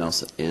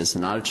diagnosis. It is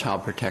not a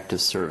child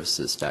protective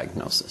services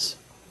diagnosis.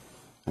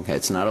 Okay,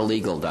 it's not a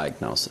legal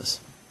diagnosis.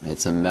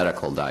 It's a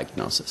medical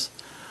diagnosis.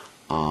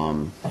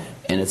 And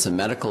it's a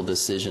medical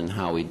decision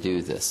how we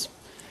do this.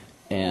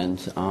 And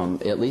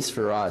at least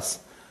for us,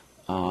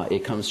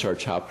 it comes to our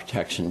child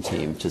protection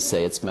team to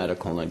say it's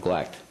medical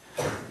neglect.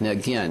 Now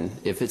again,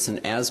 if it's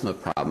an asthma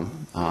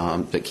problem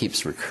that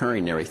keeps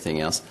recurring and everything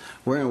else,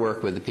 we're going to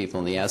work with the people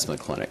in the asthma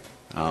clinic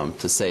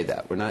to say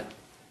that. We're not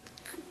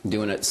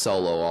doing it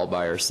solo all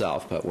by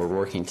ourselves, but we're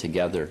working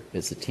together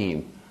as a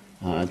team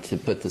to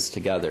put this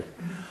together.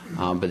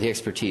 But the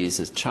expertise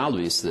as child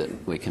abuse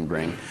that we can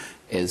bring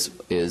is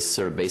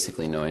sort of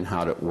basically knowing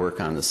how to work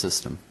on the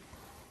system.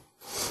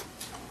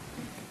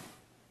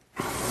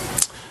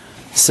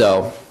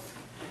 So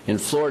in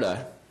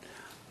Florida,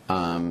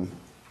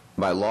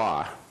 by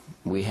law,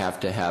 we have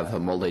to have a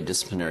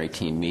multidisciplinary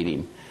team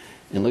meeting.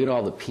 And look at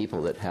all the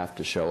people that have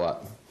to show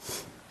up.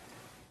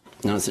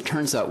 Now, as it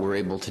turns out, we're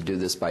able to do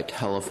this by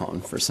telephone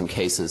for some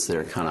cases that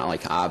are kind of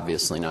like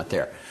obviously not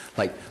there.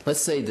 Like,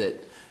 let's say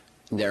that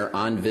they're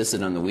on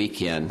visit on the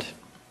weekend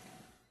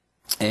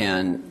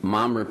and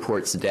mom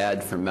reports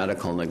dad for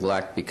medical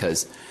neglect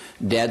because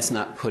dad's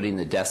not putting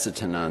the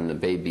Desitin on the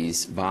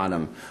baby's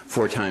bottom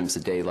 4 times a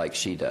day like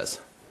she does.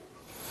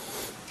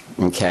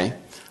 Okay?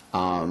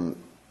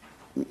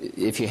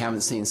 If you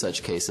haven't seen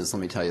such cases,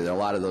 let me tell you, there are a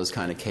lot of those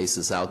kind of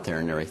cases out there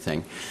and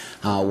everything.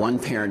 One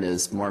parent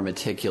is more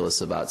meticulous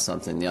about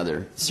something than the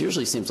other. It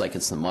usually seems like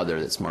it's the mother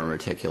that's more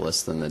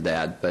meticulous than the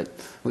dad, but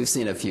we've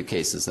seen a few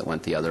cases that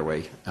went the other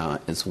way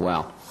as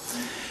well.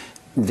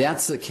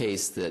 That's the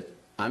case that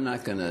I'm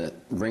not going to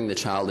bring the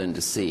child in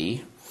to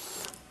see.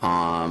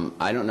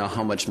 I don't know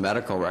how much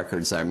medical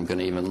records I'm going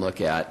to even look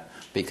at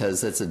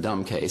because it's a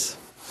dumb case.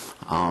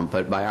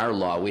 But by our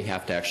law, we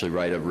have to actually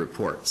write a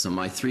report. So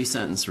my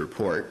 3-sentence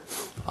report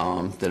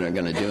that I'm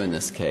going to do in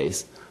this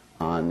case,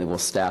 and we'll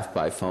staff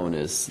by phone,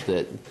 is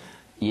that,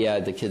 yeah,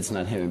 the kid's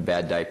not having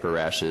bad diaper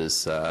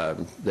rashes.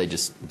 They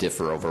just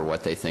differ over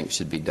what they think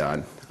should be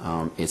done.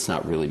 It's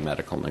not really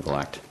medical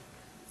neglect.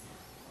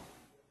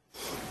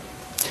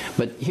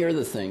 But here are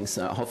the things.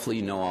 Hopefully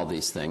you know all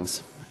these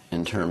things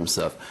in terms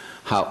of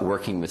how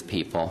working with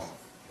people.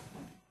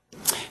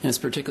 And it's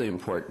particularly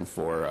important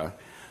for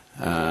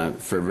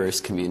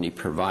various community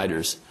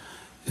providers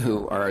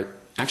who are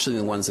actually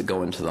the ones that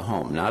go into the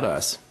home, not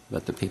us,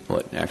 but the people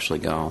that actually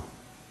go.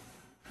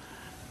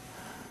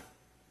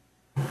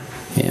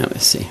 Yeah,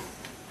 let's see.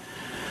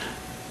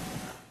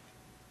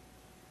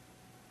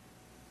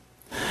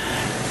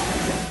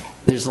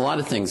 There's a lot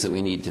of things that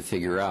we need to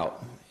figure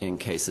out in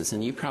cases,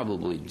 and you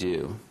probably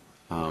do.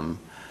 And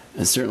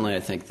certainly I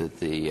think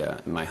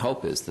that my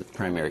hope is that the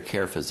primary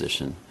care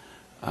physician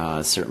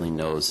certainly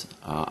knows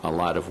a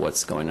lot of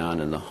what's going on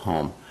in the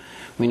home.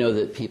 We know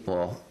that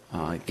people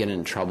get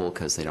in trouble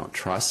because they don't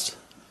trust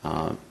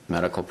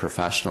medical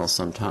professionals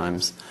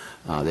sometimes.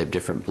 They have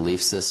different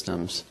belief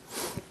systems.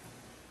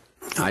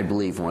 I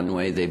believe one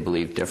way, they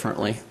believe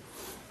differently,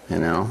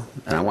 and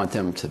I want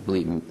them to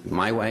believe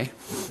my way.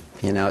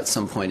 At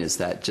some point, is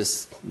that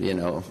just,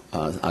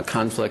 a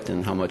conflict,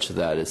 and how much of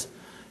that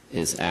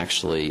is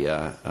actually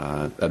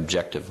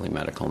objectively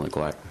medical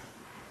neglect?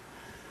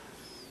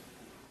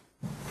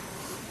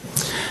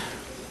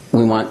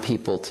 We want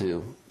people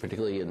to,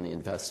 particularly in the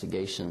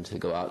investigation, to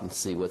go out and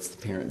see what's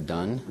the parent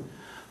done,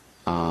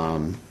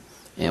 and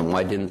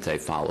why didn't they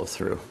follow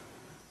through.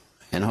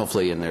 And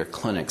hopefully in their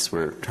clinics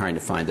we're trying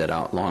to find that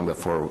out long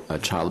before a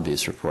child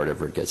abuse report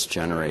ever gets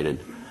generated.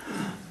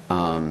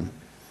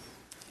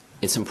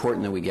 It's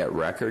important that we get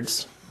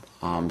records.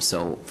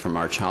 So from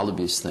our child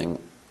abuse thing,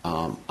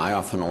 I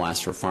often will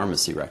ask for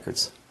pharmacy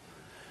records,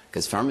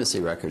 because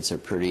pharmacy records are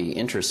pretty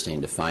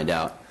interesting to find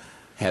out,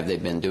 have they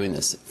been doing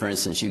this? For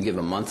instance, you give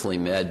a monthly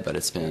med, but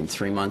it's been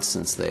 3 months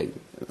since they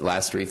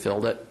last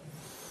refilled it.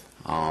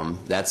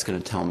 That's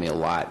going to tell me a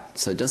lot.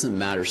 So it doesn't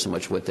matter so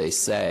much what they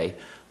say.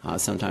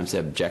 Sometimes they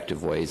have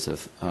objective ways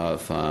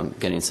of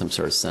getting some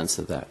sort of sense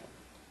of that.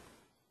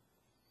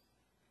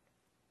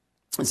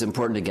 It's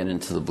important to get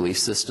into the belief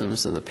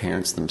systems of the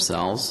parents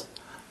themselves,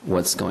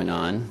 what's going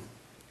on.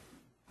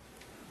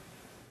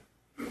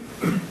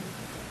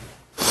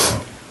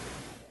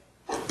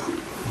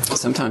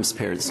 Sometimes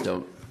parents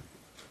don't.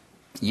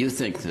 You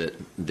think that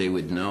they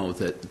would know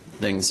that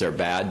things are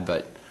bad,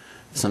 but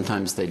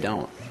sometimes they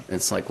don't.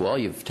 It's like, well,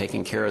 you've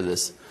taken care of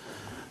this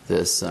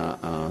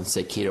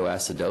say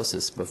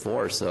ketoacidosis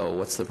before, so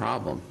what's the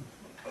problem?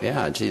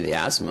 Yeah, gee, the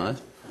asthma,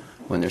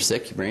 when they're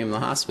sick, you bring them to the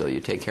hospital, you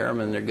take care of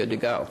them, and they're good to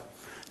go.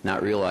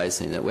 Not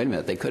realizing that, wait a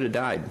minute, they could have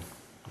died.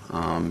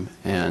 And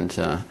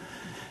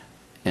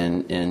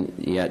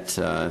yet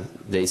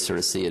they sort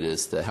of see it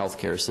as the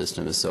healthcare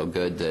system is so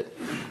good that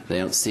they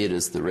don't see it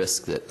as the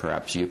risk that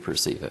perhaps you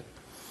perceive it.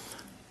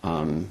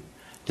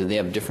 Do they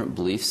have different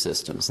belief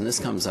systems? And this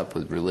comes up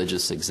with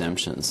religious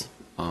exemptions.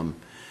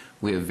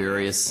 We have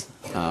various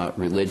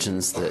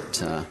religions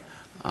that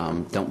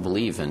don't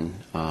believe in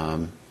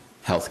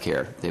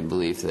healthcare. They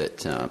believe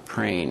that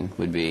praying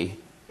would be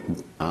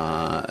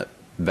a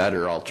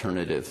better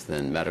alternative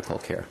than medical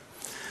care.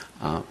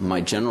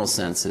 My general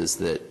sense is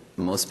that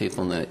most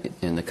people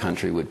in the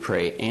country would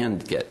pray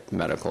and get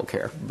medical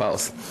care,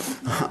 both.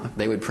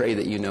 They would pray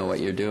that you know what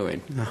you're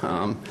doing.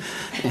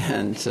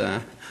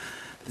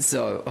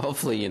 So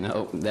hopefully,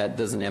 that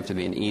doesn't have to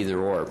be an either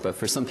or, but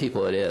for some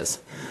people it is.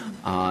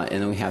 And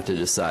then we have to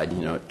decide,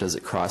 does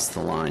it cross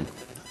the line?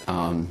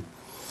 And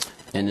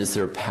is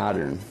there a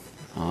pattern?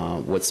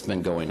 What's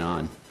been going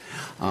on?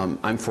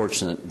 I'm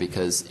fortunate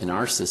because in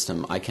our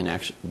system,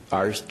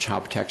 our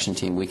child protection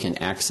team, we can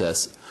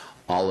access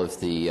all of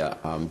the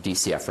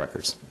DCF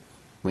records.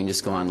 We can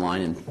just go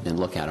online and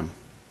look at them.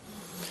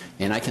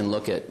 And I can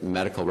look at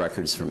medical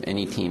records from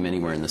any team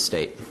anywhere in the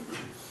state.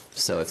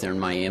 So if they're in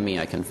Miami,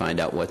 I can find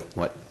out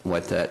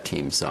what that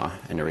team saw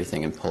and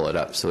everything and pull it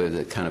up. So we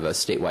have kind of a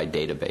statewide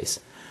database.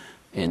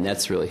 And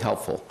that's really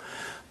helpful.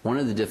 One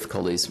of the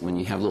difficulties when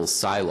you have little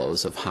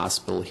silos of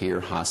hospital here,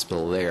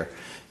 hospital there,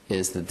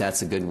 is that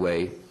that's a good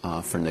way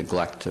for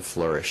neglect to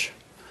flourish.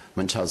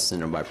 Munchausen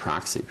syndrome by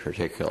proxy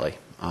particularly,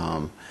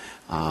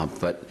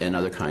 but and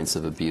other kinds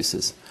of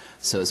abuses.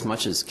 So as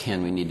much as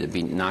can, we need to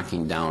be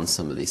knocking down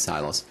some of these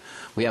silos.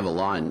 We have a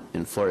law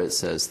in Florida that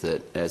says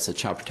that as a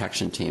child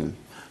protection team,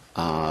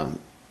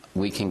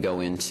 we can go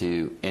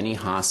into any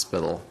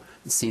hospital,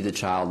 see the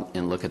child,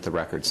 and look at the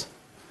records.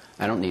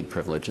 I don't need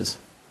privileges.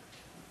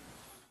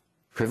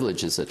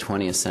 Privilege is a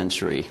 20th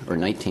century or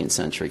 19th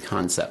century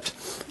concept.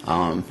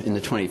 In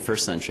the 21st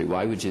century,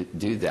 why would you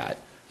do that?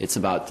 It's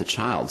about the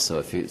child. So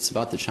if it's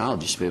about the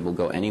child, you should be able to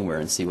go anywhere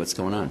and see what's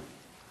going on.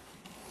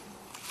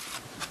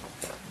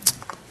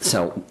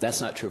 So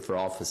that's not true for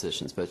all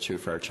physicians, but it's true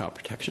for our child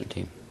protection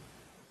team.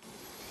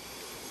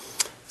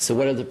 So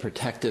what are the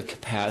protective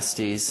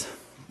capacities?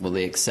 Will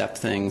they accept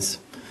things?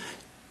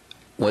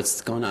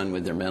 What's going on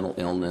with their mental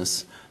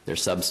illness, their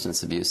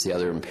substance abuse, the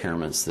other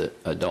impairments that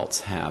adults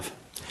have?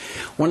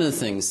 One of the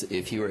things,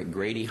 if you were at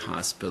Grady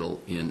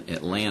Hospital in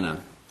Atlanta,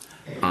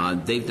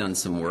 they've done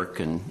some work,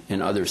 and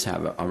others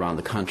have around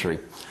the country,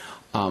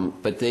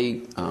 but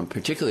they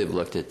particularly have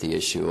looked at the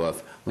issue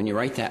of when you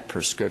write that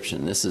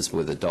prescription, this is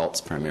with adults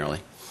primarily,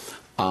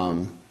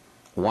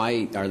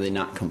 why are they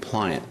not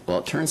compliant? Well,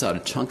 it turns out a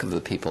chunk of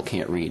the people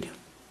can't read.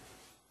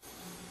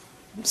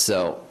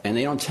 So, and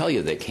they don't tell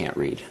you they can't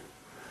read.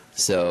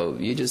 So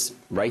you just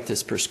write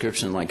this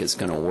prescription like it's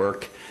going to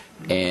work,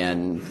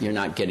 and you're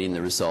not getting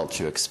the results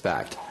you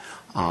expect.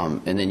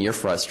 And then you're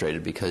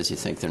frustrated because you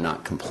think they're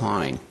not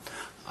complying.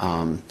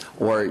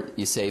 Or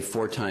you say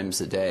 4 times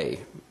a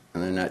day,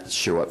 and they're not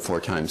sure what 4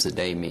 times a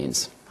day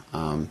means,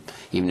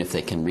 even if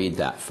they can read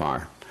that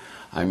far.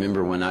 I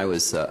remember when I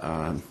was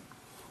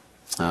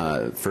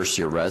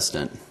first-year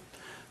resident,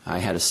 I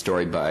had a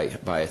story by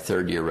a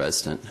third-year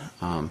resident.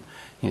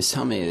 He was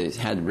telling me he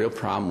had a real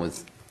problem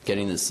with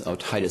getting this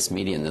otitis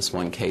media in this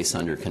one case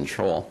under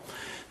control.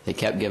 They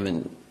kept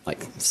giving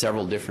like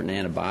several different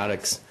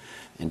antibiotics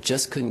and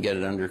just couldn't get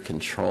it under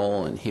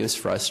control, and he was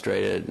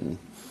frustrated and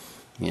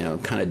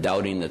kind of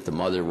doubting that the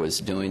mother was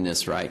doing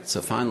this right.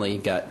 So finally he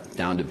got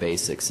down to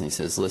basics, and he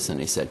says, listen,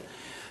 he said,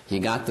 you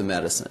got the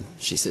medicine?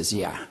 She says,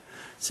 yeah. He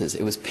says,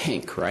 it was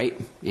pink, right?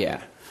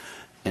 Yeah.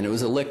 And it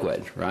was a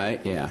liquid,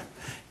 right? Yeah.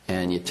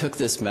 And you took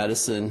this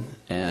medicine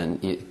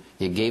and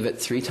you gave it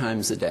 3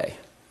 times a day.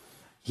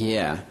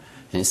 Yeah.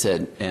 And he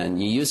said,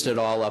 and you used it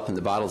all up and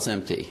the bottle's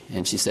empty.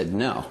 And she said,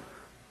 no.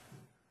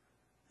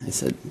 He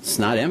said, it's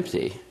not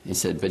empty. He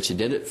said, but you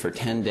did it for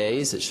 10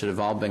 days. It should have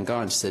all been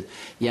gone. She said,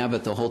 yeah,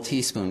 but the whole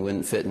teaspoon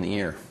wouldn't fit in the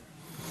ear.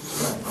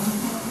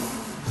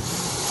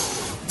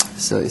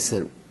 So he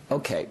said,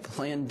 okay,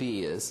 plan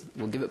B is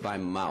we'll give it by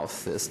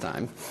mouth this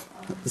time.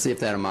 Let's see if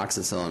that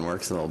amoxicillin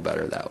works a little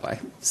better that way.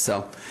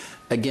 So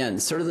again,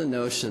 sort of the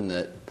notion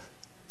that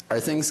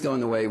are things going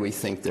the way we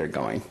think they're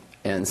going?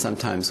 And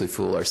sometimes we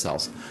fool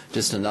ourselves.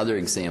 Just another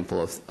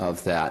example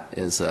of that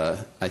is,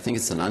 I think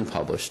it's an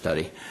unpublished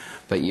study,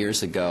 but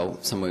years ago,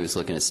 somebody was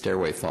looking at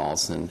stairway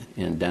falls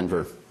in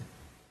Denver,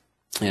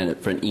 and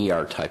for an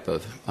ER type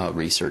of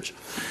research.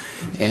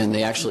 And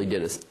they actually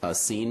did a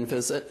scene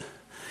visit,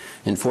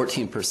 and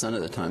 14%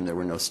 of the time there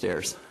were no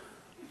stairs.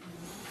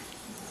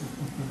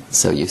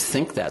 So you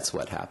think that's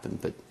what happened,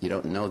 but you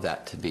don't know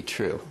that to be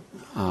true.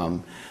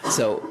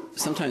 So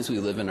sometimes we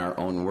live in our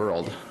own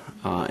world,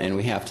 and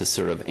we have to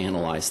sort of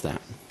analyze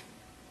that.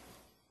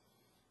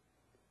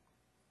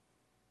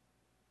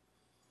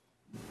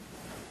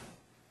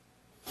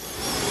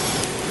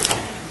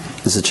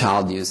 Is a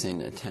child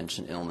using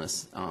attention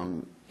illness?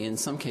 In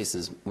some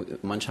cases,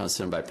 Munchausen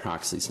syndrome by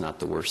proxy is not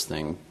the worst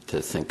thing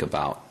to think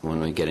about when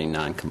we're getting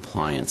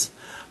non-compliance.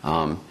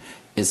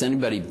 Is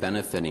anybody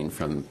benefiting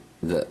from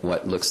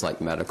what looks like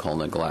medical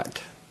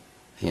neglect?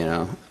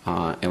 And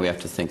we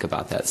have to think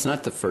about that. It's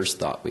not the first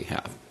thought we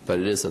have, but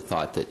it is a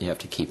thought that you have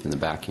to keep in the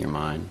back of your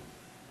mind.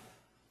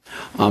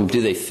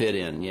 Do they fit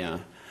in? Yeah.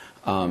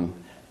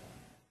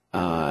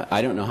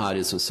 I don't know how it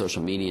is with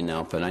social media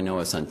now, but I know I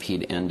was on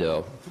Ped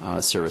Endo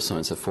service when I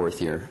was a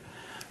 4th-year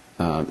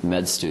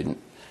med student.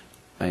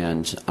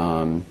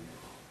 And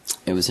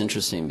it was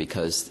interesting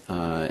because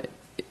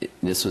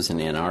this was in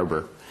Ann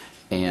Arbor,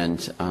 and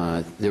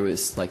there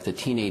was like the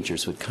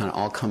teenagers would kind of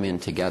all come in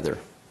together.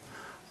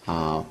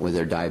 with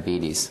their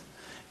diabetes.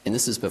 And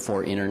this is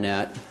before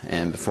internet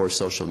and before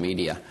social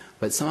media.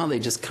 But somehow they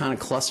just kind of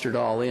clustered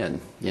all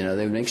in. You know,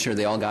 they would make sure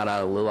they all got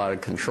a little out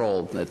of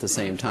control at the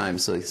same time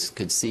so they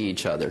could see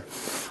each other,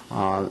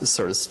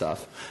 sort of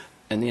stuff.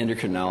 And the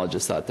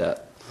endocrinologist thought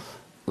that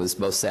was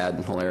both sad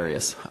and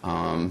hilarious.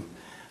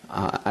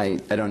 I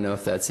don't know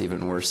if that's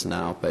even worse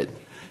now, but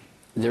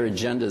there are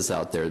agendas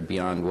out there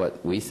beyond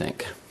what we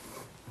think.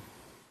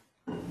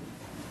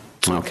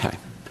 Okay.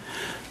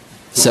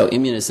 So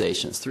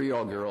immunizations.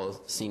 3-year-old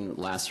girl seen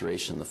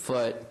laceration in the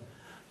foot,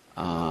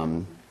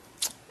 and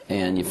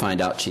you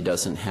find out she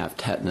doesn't have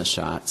tetanus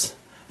shots.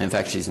 In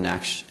fact, she's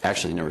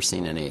actually never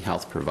seen any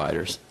health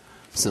providers.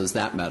 So is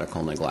that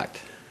medical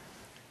neglect?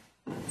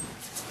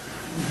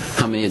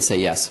 How many would say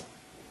yes?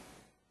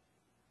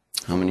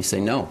 How many say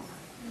no?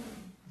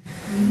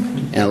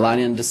 And a lot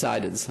of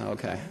undecideds.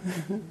 Okay.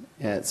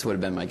 Yeah, that would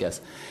have been my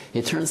guess.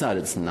 It turns out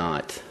it's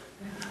not,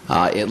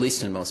 at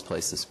least in most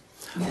places.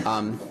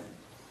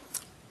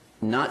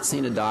 Not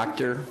seeing a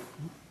doctor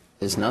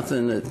is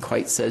nothing that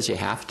quite says you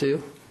have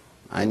to.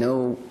 I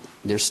know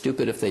they're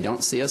stupid if they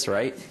don't see us,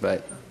 right?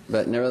 But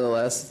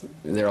nevertheless,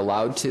 they're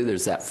allowed to.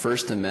 There's that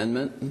First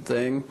Amendment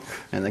thing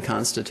in the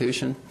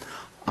Constitution.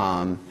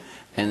 And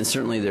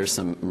certainly there's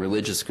some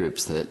religious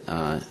groups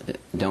that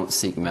don't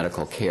seek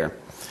medical care.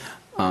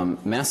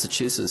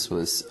 Massachusetts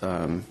was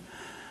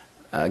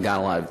got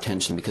a lot of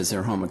attention because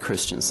they're home of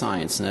Christian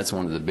Science, and that's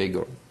one of the big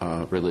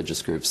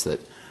religious groups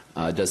that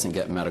doesn't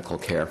get medical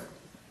care.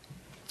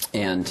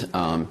 And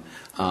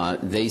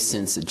they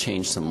since had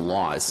changed some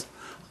laws,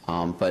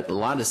 but a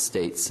lot of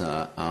states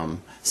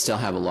still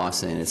have a law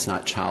saying it's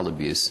not child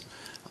abuse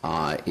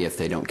if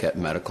they don't get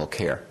medical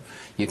care.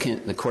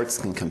 The courts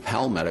can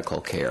compel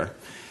medical care,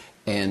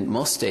 and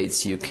most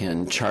states you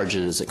can charge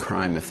it as a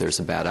crime if there's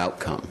a bad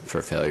outcome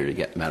for failure to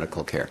get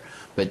medical care.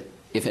 But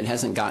if it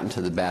hasn't gotten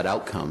to the bad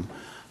outcome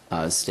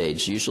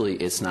stage, usually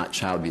it's not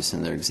child abuse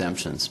and there are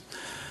exemptions.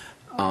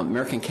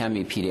 American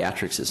Academy of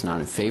Pediatrics is not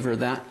in favor of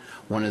that.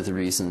 One of the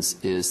reasons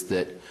is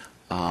that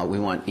we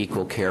want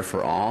equal care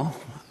for all.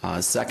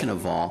 Second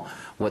of all,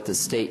 what the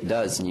state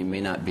does, and you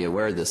may not be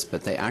aware of this,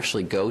 but they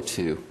actually go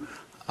to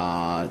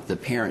the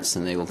parents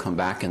and they will come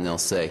back and they'll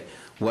say,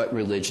 what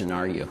religion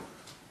are you?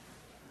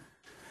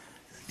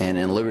 And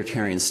in a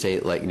libertarian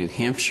state like New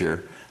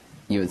Hampshire,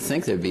 you would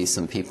think there'd be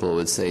some people who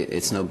would say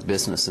it's no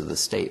business of the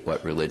state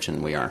what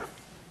religion we are.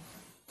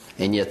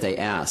 And yet they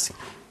ask.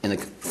 And the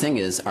thing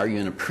is, are you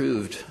an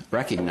approved,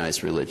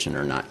 recognized religion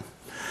or not?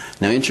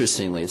 Now,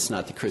 interestingly, it's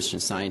not the Christian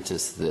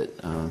Scientists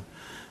that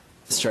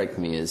strike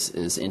me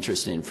as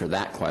interesting for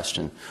that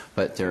question,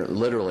 but they're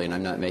literally, and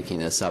I'm not making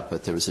this up,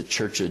 but there was a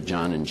Church of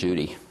John and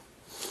Judy,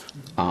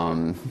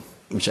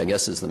 which I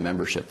guess is the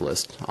membership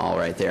list, all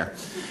right there.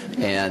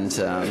 And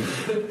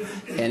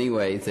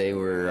anyway, they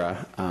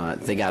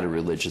got a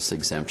religious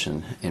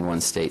exemption in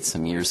one state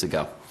some years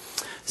ago.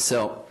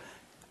 So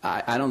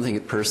I don't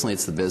think personally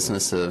it's the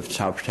business of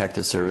Child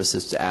Protective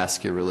Services to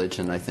ask your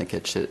religion. I think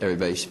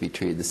everybody should be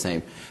treated the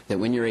same. That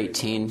when you're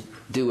 18,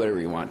 do whatever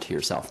you want to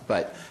yourself.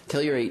 But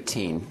till you're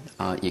 18,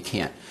 you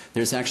can't.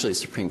 There's actually a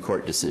Supreme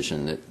Court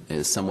decision that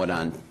is somewhat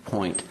on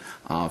point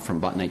from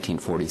about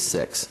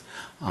 1946,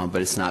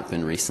 but it's not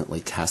been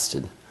recently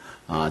tested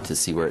to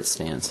see where it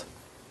stands.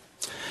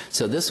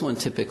 So this one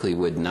typically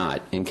would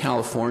not. In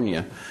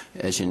California,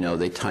 as you know,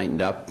 they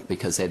tightened up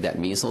because they had that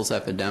measles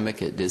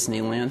epidemic at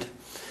Disneyland.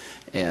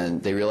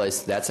 And they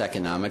realized that's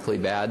economically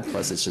bad,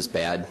 plus it's just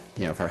bad,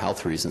 you know, for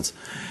health reasons.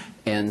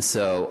 And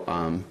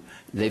so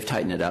they've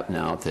tightened it up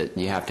now that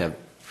you have to have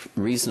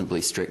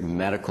reasonably strict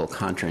medical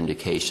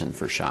contraindication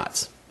for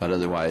shots. But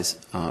otherwise,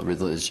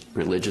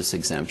 religious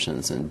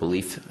exemptions and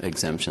belief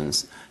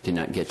exemptions do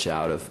not get you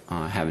out of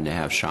having to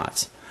have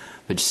shots.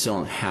 But you still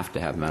don't have to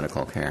have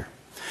medical care.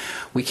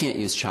 We can't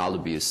use child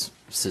abuse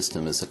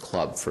system as a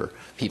club for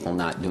people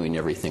not doing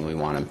everything we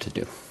want them to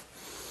do.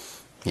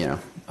 You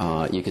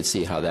know, you could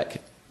see how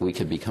we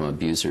could become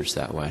abusers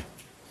that way.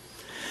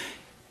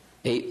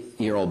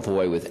 8-year-old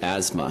boy with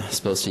asthma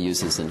supposed to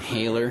use his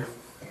inhaler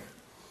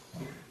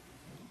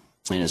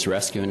and his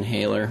rescue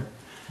inhaler.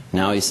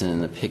 Now he's in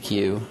the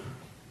PICU.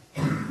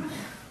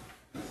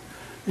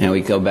 And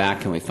we go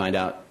back and we find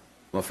out,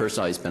 well, first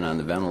of all, he's been on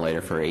the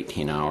ventilator for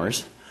 18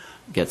 hours,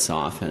 gets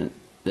off, and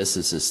this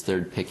is his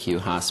third PICU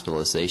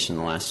hospitalization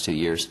in the last 2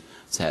 years.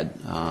 He's had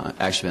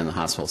actually been in the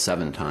hospital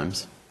 7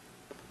 times.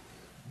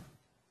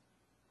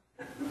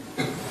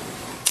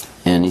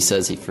 And he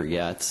says he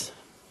forgets.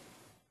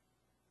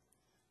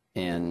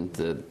 And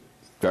the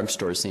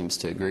drugstore seems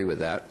to agree with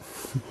that.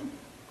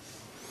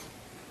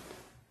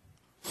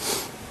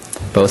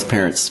 Both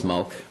parents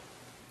smoke.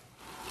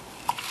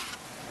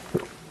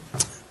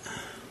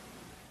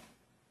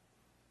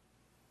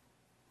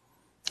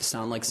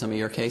 Sound like some of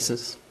your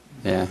cases?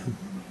 Yeah.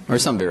 Or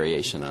some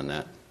variation on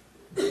that.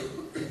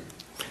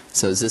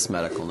 So is this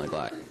medical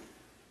neglect?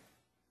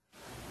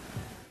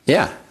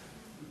 Yeah.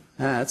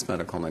 That's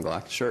medical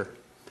neglect, sure.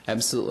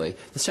 Absolutely.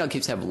 This child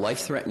keeps having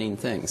life-threatening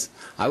things.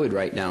 I would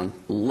write down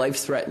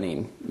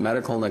life-threatening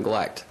medical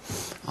neglect,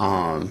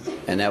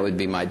 and that would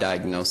be my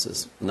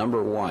diagnosis.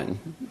 Number one,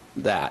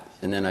 that.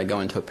 And then I go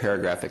into a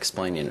paragraph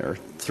explaining it, or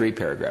 3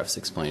 paragraphs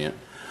explaining it.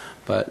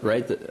 But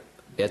right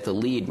at the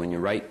lead, when you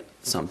write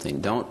something,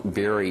 don't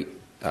bury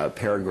a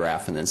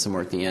paragraph and then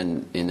somewhere at the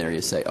end in there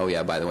you say, oh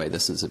yeah, by the way,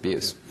 this is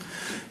abuse.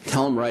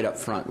 Tell them right up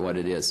front what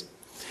it is.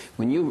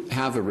 When you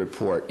have a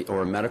report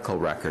or a medical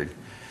record,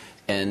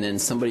 and then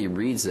somebody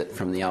reads it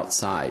from the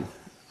outside,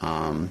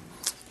 Child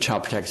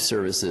Protective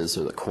Services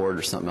or the court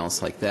or something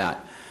else like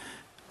that,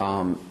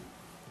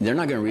 they're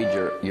not going to read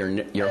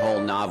your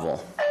whole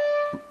novel.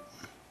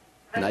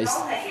 The Nice.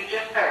 tone that you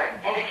just heard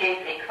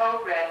indicates a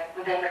code red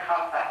within the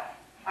complex.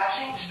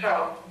 Flashing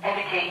strobe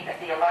indicates that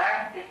the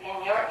alarm is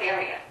in your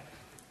area.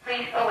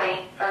 Please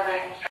await further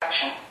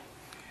instructions.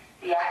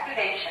 The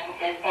activation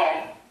is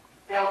in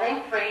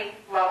Building 3,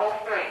 Level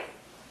 3.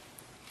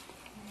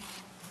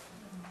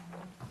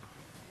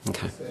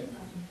 Okay.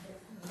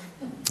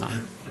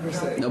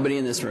 Nobody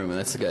in this room,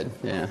 that's good.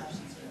 Yeah.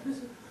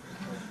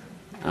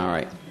 All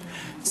right.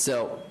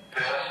 So.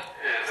 This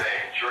is a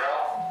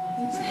drill.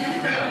 This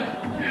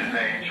is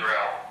a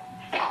drill.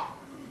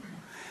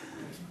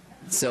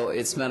 So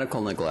it's medical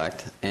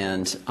neglect,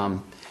 and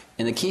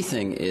the key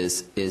thing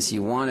is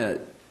you want to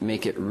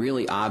make it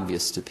really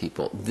obvious to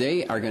people.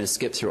 They are going to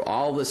skip through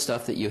all the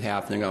stuff that you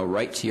have, and they're going to go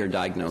right to your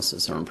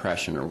diagnosis or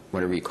impression or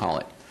whatever you call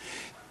it.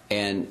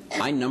 And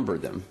I number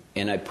them,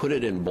 and I put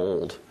it in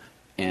bold,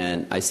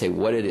 and I say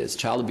what it is.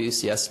 Child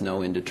abuse, yes,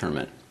 no,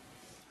 indeterminate.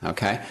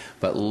 Okay?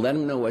 But let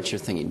them know what you're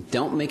thinking.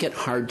 Don't make it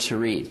hard to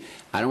read.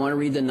 I don't want to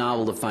read the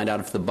novel to find out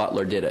if the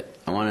butler did it.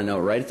 I want to know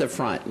right at the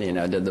front,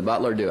 did the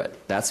butler do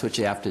it? That's what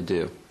you have to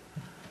do.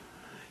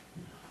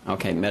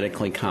 Okay,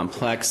 medically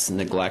complex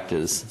neglect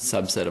is a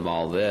subset of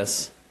all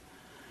this.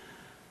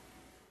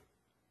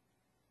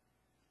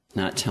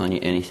 Not telling you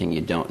anything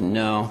you don't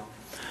know.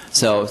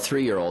 So,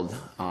 3-year-old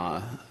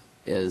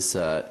is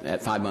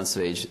at 5 months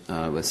of age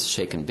with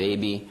shaken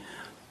baby,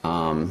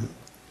 a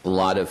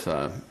lot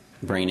of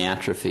brain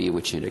atrophy,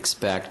 which you'd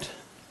expect,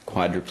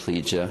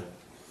 quadriplegia,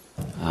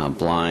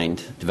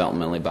 blind,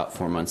 developmentally about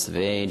 4 months of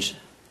age.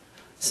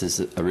 This is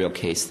a real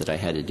case that I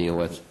had to deal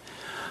with.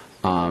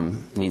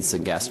 Needs a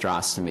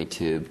gastrostomy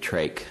tube,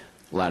 trach,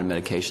 a lot of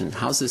medication.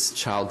 How's this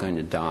child going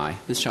to die?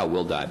 This child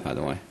will die, by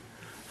the way.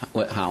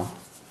 How?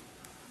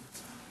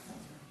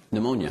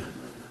 Pneumonia.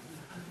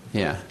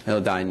 Yeah,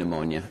 he'll die of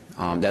pneumonia.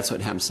 That's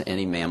what happens to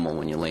any mammal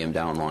when you lay them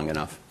down long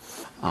enough.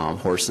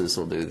 Horses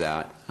will do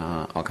that,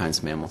 all kinds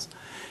of mammals.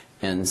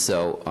 And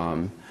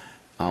so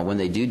when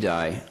they do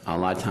die, a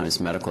lot of times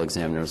medical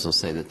examiners will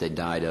say that they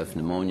died of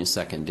pneumonia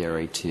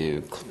secondary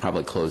to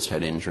probably closed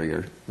head injury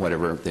or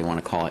whatever they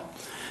want to call it.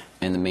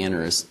 And the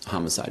manner is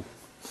homicide.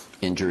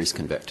 And juries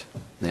convict.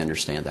 They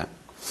understand that.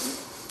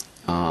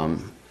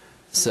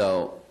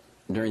 So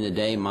during the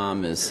day,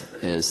 mom is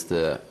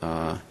the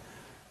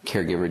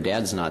caregiver.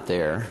 Dad's not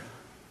there.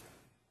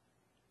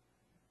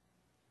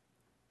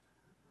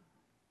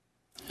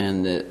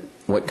 And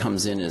what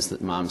comes in is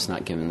that mom's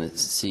not given the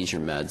seizure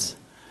meds.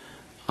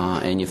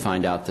 And you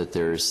find out that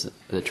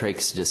the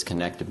trach's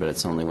disconnected, but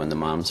it's only when the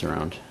mom's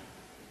around.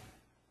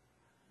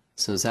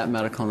 So is that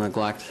medical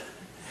neglect?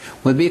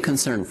 Would be a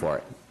concern for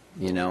it.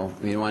 You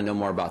want to know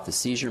more about the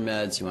seizure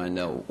meds. You want to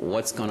know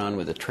what's going on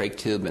with the trach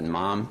tube and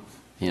mom.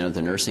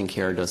 The nursing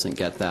care doesn't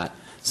get that.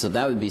 So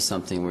that would be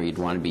something where you'd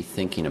want to be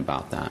thinking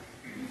about that.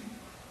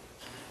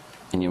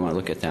 And you want to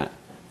look at that.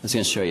 I was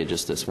going to show you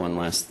just this one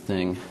last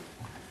thing,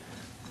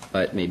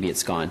 but maybe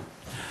it's gone.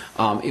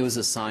 It was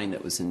a sign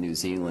that was in New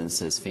Zealand that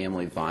says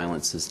family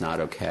violence is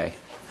not okay.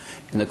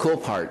 And the cool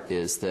part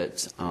is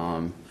that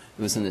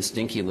it was in this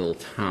dinky little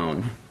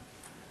town.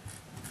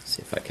 Let's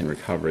see if I can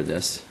recover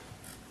this.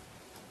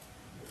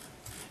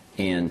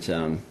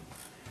 And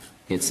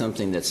it's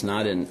something that's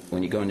not in,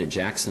 when you go into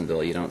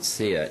Jacksonville, you don't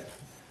see it.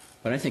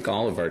 But I think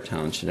all of our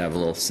towns should have a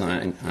little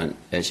sign on,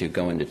 as you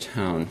go into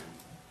town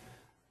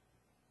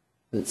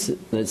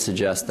that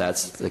suggests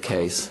that's the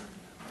case.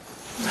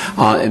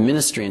 A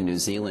ministry in New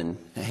Zealand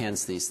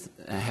has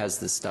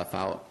this stuff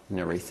out and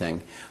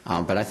everything.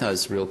 But I thought it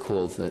was real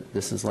cool that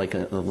this is like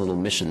a little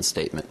mission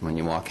statement when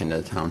you walk into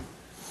the town.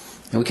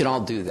 And we could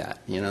all do that.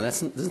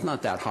 This is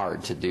not that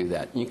hard to do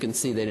that. You can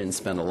see they didn't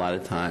spend a lot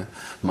of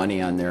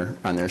money on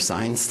their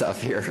sign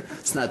stuff here.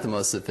 It's not the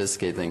most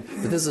sophisticated thing.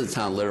 But this is a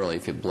town, literally,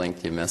 if you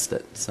blinked, you missed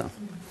it. So,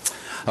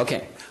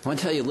 okay, I want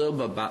to tell you a little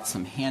bit about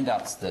some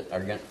handouts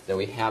that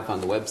we have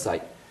on the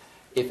website.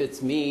 If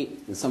it's me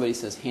and somebody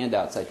says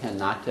handouts, I tend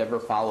not to ever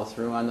follow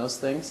through on those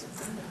things.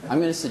 I'm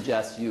going to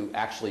suggest you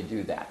actually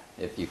do that,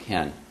 if you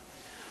can.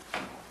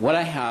 What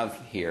I have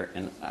here,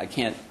 and I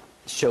can't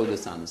show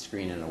this on the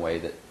screen in a way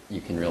that you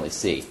can really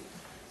see.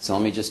 So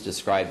let me just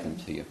describe them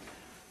to you.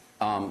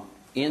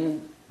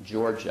 In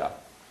Georgia,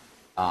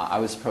 I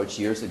was approached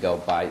years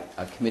ago by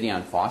a committee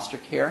on foster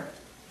care.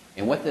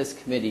 And what this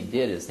committee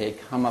did is they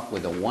had come up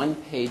with a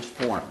one-page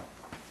form.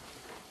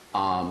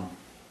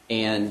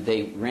 And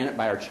they ran it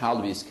by our child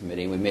abuse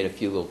committee, and we made a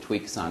few little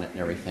tweaks on it and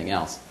everything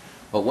else.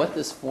 But what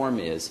this form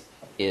is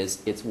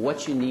it's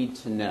what you need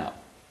to know.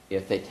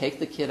 If they take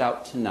the kid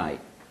out tonight,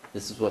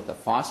 this is what the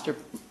foster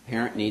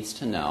parent needs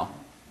to know,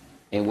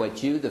 and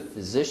what you, the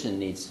physician,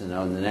 needs to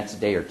know in the next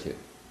day or two.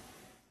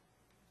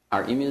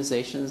 Are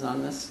immunizations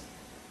on this?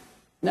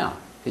 No,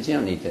 because you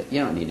don't need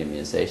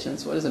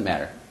immunizations. What does it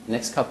matter? The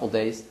next couple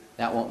days,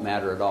 that won't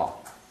matter at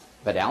all.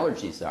 But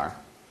allergies are.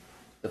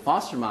 The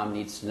foster mom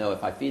needs to know,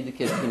 if I feed the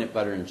kid peanut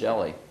butter and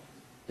jelly,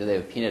 do they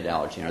have a peanut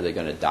allergy and are they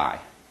going to die?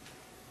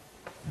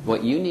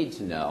 What you need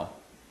to know,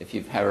 if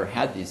you've ever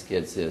had these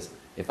kids, is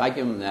if I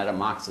give them that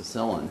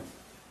amoxicillin,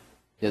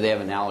 do they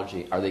have an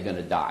allergy? Are they going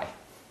to die?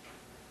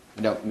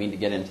 I don't mean to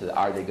get into the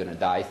are they going to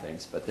die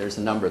things, but there's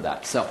a number of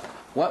that. So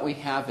what we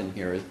have in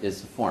here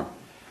is the form.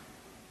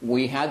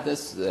 We had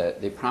this,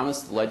 they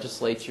promised the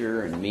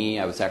legislature and me,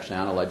 I was actually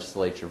on a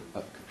legislature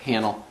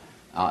panel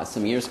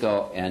some years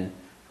ago, and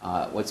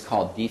what's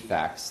called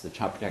DFACS, the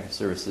Child Protective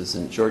Services,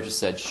 and Georgia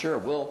said, sure,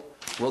 we'll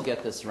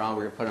get this around.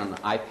 We're going to put it on the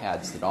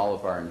iPads that all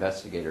of our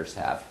investigators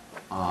have,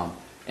 and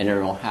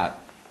everyone will have.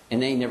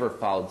 And they never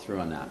followed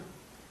through on that.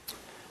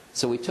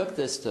 So we took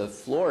this to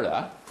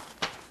Florida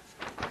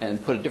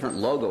and put a different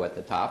logo at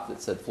the top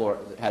that said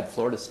Florida, that had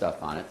Florida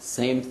stuff on it,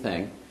 same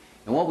thing.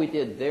 And what we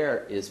did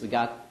there is we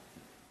got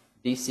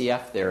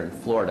DCF there in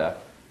Florida,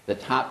 the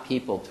top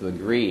people to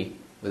agree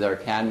with our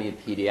Academy of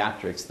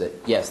Pediatrics that,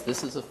 yes,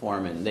 this is a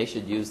form and they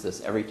should use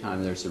this every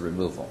time there's a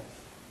removal.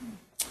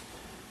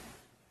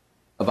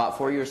 About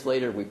 4 years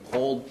later, we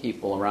polled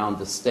people around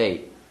the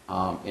state,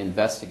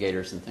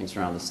 investigators and things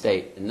around the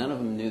state, and none of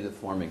them knew the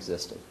form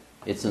existed.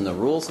 It's in the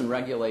rules and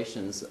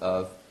regulations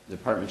of the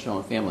Department of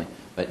Children and Family,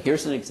 but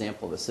here's an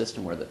example of a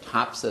system where the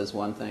top says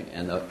one thing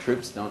and the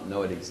troops don't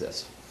know it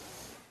exists.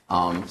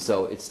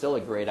 So it's still a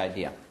great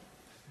idea.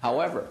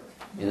 However,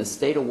 in the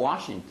state of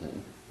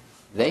Washington,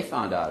 they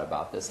found out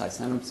about this. I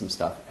sent them some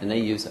stuff, and they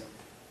use it.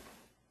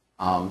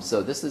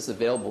 So this is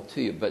available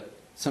to you, but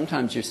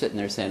sometimes you're sitting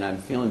there saying, I'm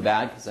feeling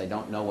bad because I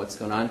don't know what's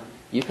going on.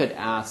 You could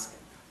ask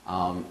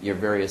your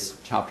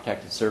various Child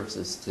Protective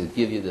Services to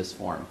give you this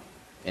form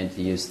and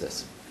to use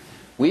this.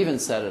 We even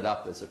set it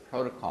up as a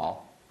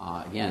protocol,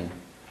 again,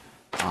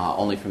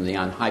 only from the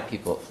on-high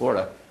people at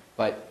Florida,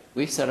 but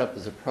we set up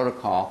as a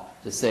protocol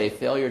to say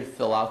failure to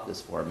fill out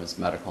this form is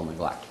medical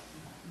neglect.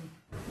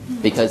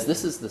 Because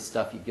this is the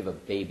stuff you give a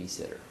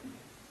babysitter.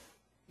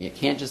 You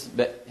can't just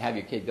have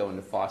your kid go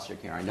into foster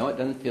care. I know it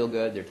doesn't feel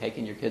good, they're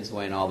taking your kids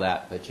away and all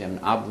that, but you have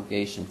an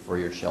obligation for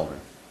your children.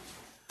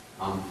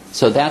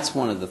 So that's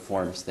one of the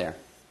forms there.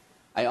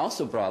 I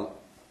also brought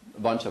a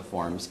bunch of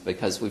forms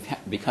because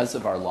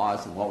of our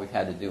laws and what we've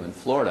had to do in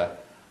Florida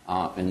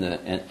and the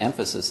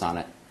emphasis on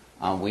it,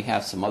 we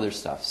have some other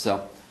stuff.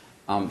 So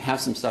have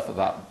some stuff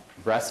about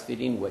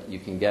breastfeeding, what you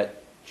can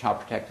get Child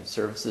Protective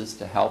Services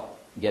to help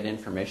get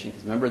information,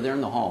 because remember, they're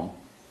in the home,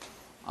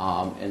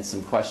 and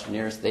some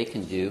questionnaires they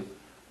can do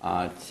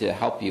to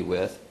help you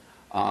with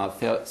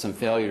some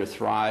failure to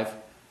thrive,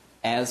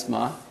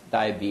 asthma,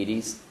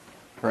 diabetes.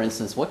 For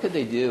instance, what could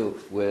they do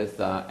with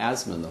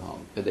asthma in the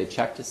home? Could they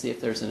check to see if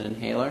there's an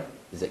inhaler?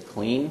 Is it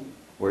clean?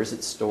 Where is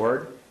it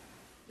stored?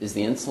 Is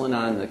the insulin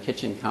on the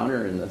kitchen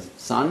counter in the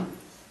sun?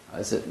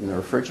 Is it in the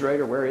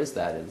refrigerator? Where is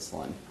that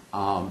insulin?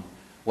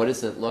 What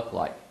does it look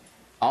like?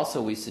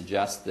 Also, we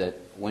suggest that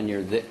when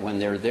they're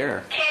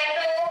there,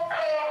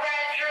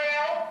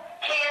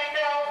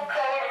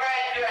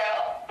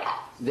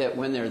 that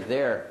when they're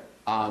there,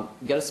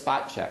 get a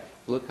spot check,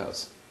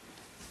 glucose.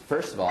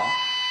 First of all,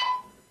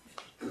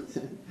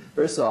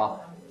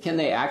 can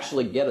they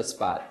actually get a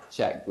spot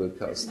check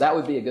glucose? That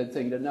would be a good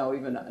thing to know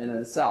even in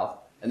itself.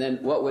 And then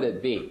what would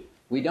it be?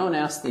 We don't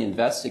ask the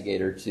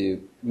investigator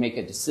to make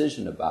a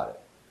decision about it.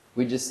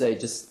 We just say,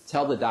 just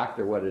tell the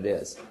doctor what it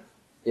is.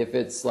 If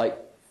it's like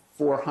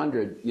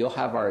 400, you'll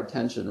have our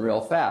attention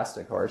real fast,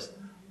 of course,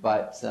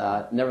 but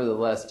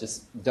nevertheless,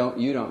 just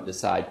you don't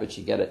decide, but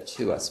you get it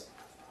to us.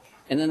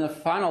 And then the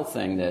final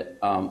thing that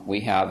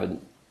we have,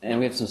 and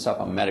we have some stuff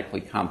on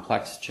medically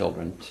complex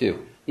children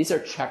too. These are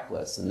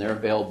checklists, and they're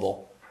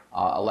available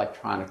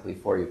electronically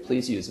for you.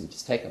 Please use them.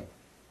 Just take them.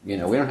 You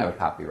know, we don't have a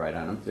copyright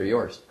on them. They're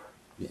yours.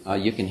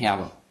 You can have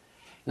them.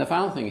 And the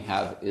final thing we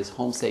have is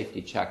home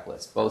safety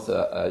checklists, both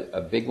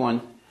a big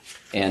one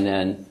and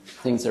then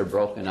things that are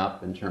broken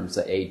up in terms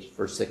of age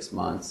for 6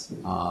 months,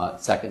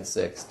 second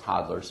 6,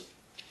 toddlers.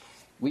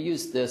 We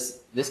use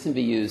this. This can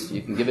be used.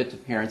 You can give it to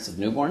parents of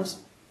newborns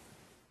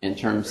in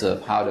terms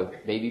of how to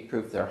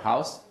baby-proof their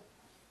house,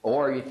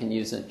 or you can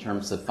use it in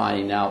terms of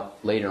finding out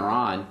later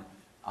on,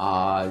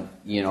 are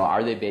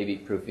they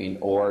baby-proofing,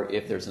 or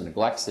if there's a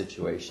neglect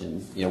situation,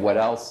 what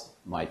else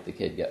might the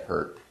kid get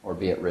hurt or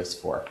be at risk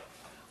for.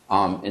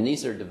 And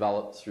these are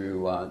developed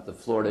through the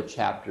Florida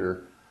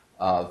chapter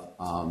of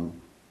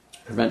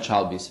Prevent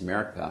Child Abuse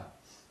America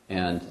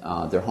and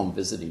their home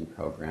visiting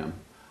program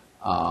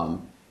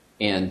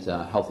and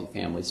Healthy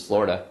Families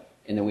Florida,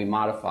 and then we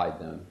modified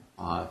them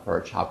for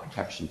our child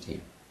protection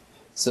team.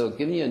 So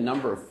giving you a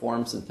number of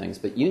forms and things,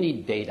 but you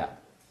need data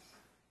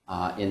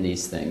in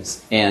these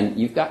things. And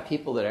you've got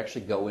people that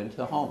actually go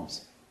into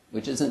homes,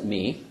 which isn't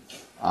me,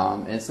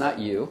 and it's not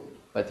you.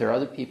 But there are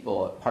other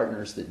people,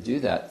 partners that do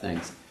that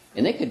things,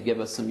 and they could give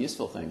us some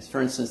useful things.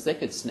 For instance, they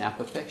could snap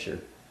a picture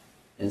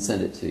and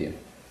send it to you.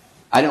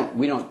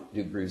 We don't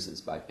do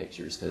bruises by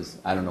pictures because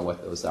I don't know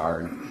what those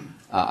are, and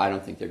I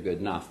don't think they're good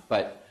enough.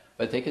 But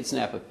they could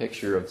snap a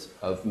picture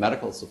of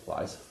medical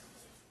supplies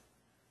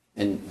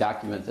and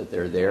document that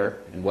they're there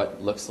and what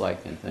it looks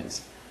like and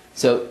things.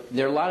 So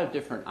there are a lot of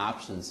different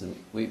options,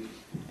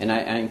 and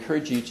I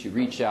encourage you to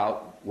reach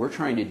out. We're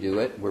trying to do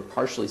it. We're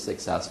partially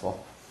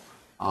successful.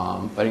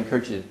 But I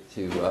encourage you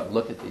to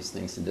look at these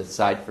things and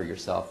decide for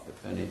yourself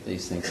if any of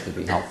these things could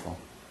be helpful.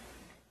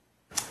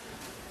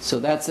 So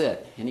that's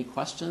it. Any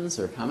questions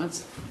or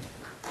comments?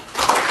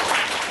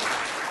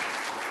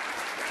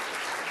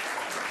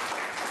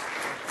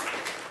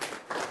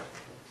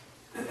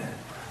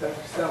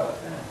 Dr. Stella.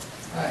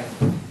 Hi.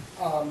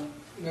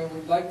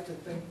 We'd like to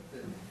think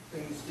that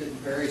things didn't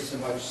vary so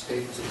much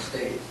state to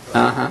state. But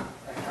I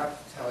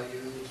have to tell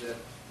you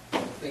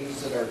that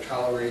things that are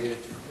tolerated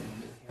in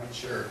New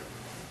Hampshire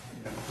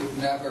would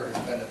never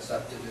have been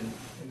accepted in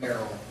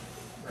Maryland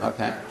or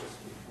practice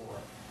before.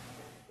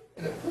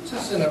 And it puts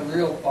us in a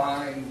real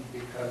bind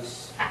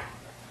because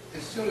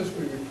as soon as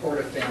we report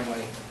a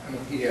family, I'm a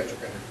pediatric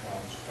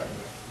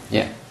endocrinologist.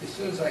 Yeah. As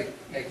soon as I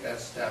make that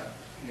step,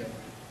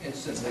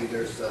 instantly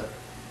there's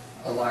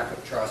a lack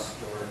of trust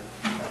or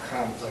a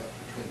conflict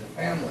between the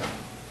family.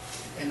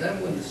 And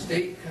then when the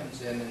state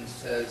comes in and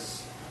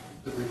says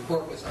the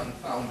report was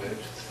unfounded,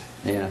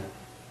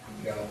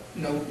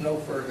 no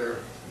further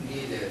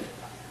needed,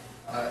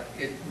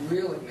 it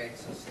really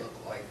makes us look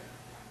like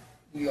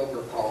we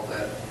overcall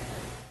that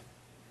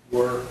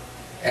we're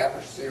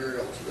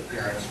adversarial to the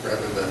parents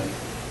rather than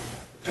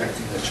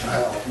protecting the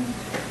child.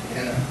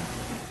 And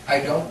I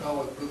don't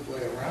know a good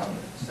way around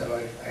it, so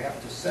I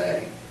have to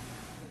say,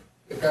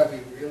 it's got to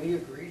be really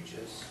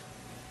egregious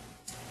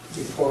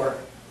before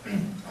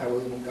I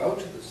will even go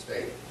to the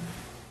state,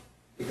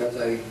 because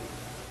I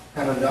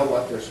kind of know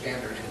what their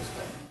standard has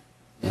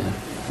been.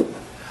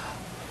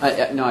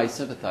 Yeah. No, I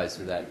sympathize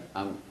with that.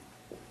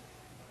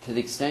 To the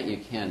extent you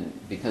can,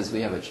 because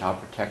we have a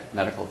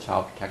medical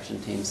child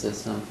protection team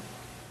system,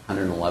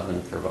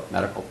 111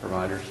 medical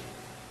providers,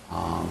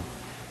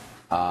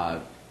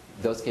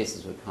 those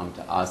cases would come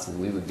to us and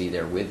we would be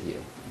there with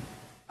you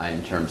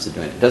in terms of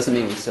doing it. It doesn't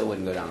mean we still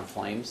wouldn't go down in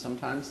flames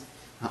sometimes.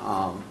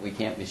 We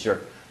can't be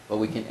sure, but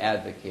we can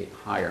advocate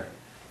higher.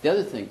 The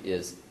other thing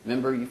is,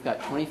 remember, you've got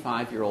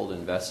 25-year-old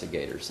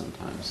investigators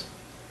sometimes,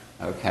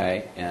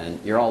 okay? And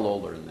you're all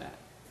older than that.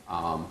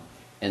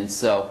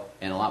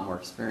 And a lot more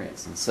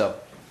experience. And so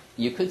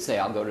you could say,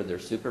 I'll go to their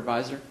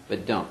supervisor,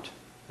 but don't.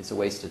 It's a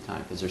waste of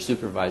time because their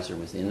supervisor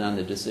was in on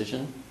the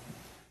decision.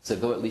 So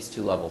go at least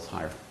 2 levels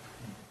higher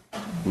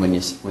when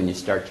you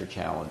start your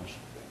challenge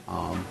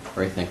or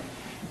anything.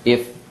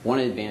 If one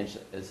advantage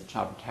as a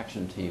child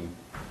protection team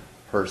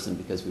person,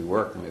 because we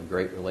work and we have a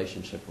great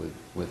relationship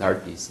with our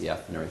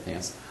DCF and everything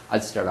else,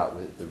 I'd start out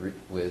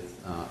with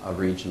a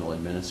regional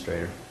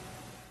administrator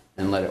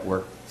and let it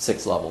work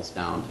 6 levels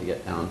down to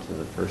get down to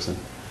the person.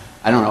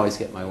 I don't always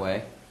get my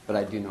way, but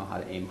I do know how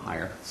to aim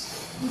higher.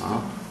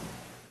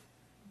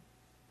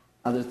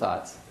 Other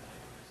thoughts?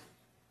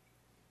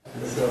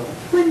 So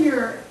when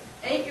your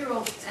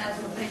 8-year-old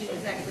asthma patient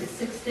is actually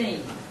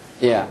 16,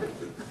 yeah.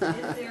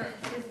 Is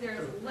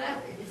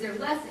there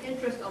less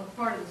interest on the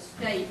part of the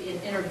state in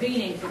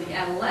intervening for the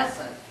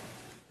adolescent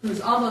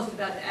who's almost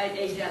about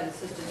to age out of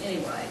the system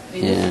anyway? I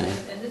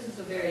mean, this is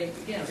a very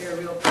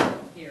real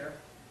problem here.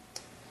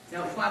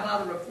 Why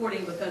bother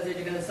reporting because they're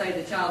going to say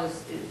the child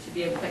should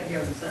be able to take care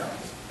of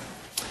themselves?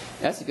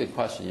 That's a good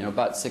question.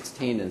 About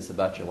 16 is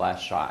about your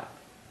last shot.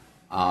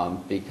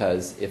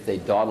 Because if they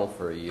dawdle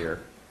for a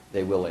year,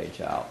 they will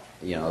age out.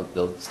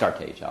 They'll start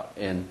to age out.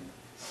 And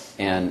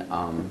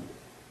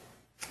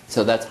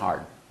so that's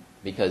hard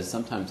because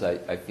sometimes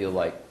I feel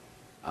like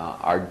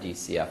our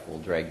DCF will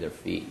drag their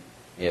feet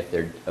if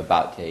they're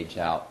about to age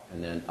out.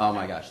 And then, oh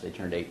my gosh, they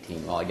turned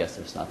 18. Well, I guess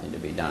there's nothing to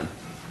be done.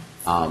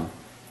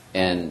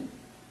 And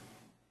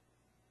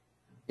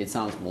it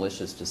sounds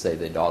malicious to say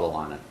they dawdle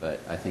on it, but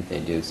I think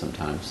they do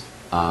sometimes.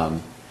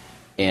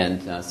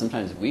 And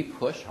sometimes we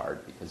push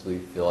hard because we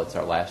feel it's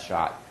our last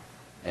shot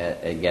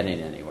at getting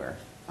anywhere.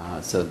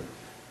 So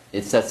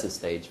it sets the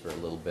stage for a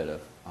little bit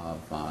of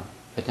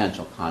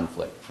potential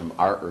conflict from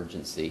our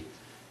urgency,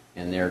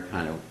 and they're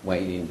kind of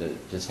waiting to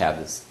just have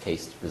this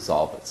case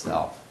resolve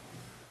itself.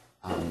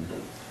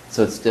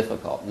 So it's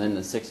difficult. And then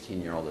the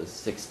 16-year-old is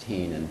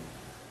 16, and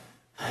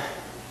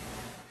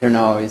they're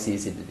not always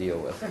easy to deal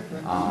with.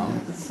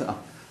 So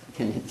what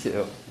can you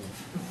do?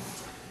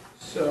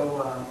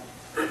 So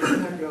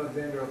Dr.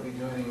 Alexander will be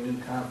joining a new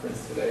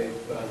conference today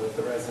with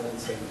the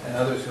residents and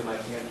others who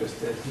might be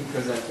interested. He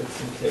presented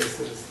some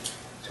cases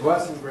to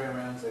us in Grand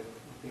Rounds. I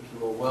think he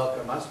will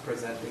welcome us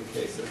presenting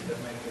cases that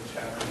make it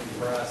challenging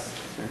for us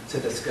to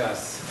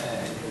discuss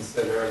and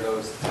consider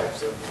those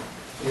types of,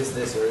 is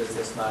this or is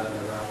this not in the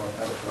realm of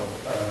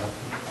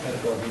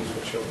medical abuse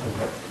for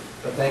children.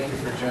 But thank you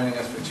for joining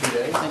us for 2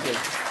 days. Thank you.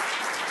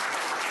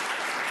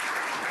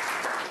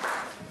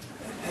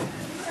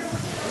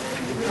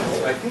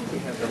 I think we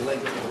have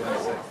like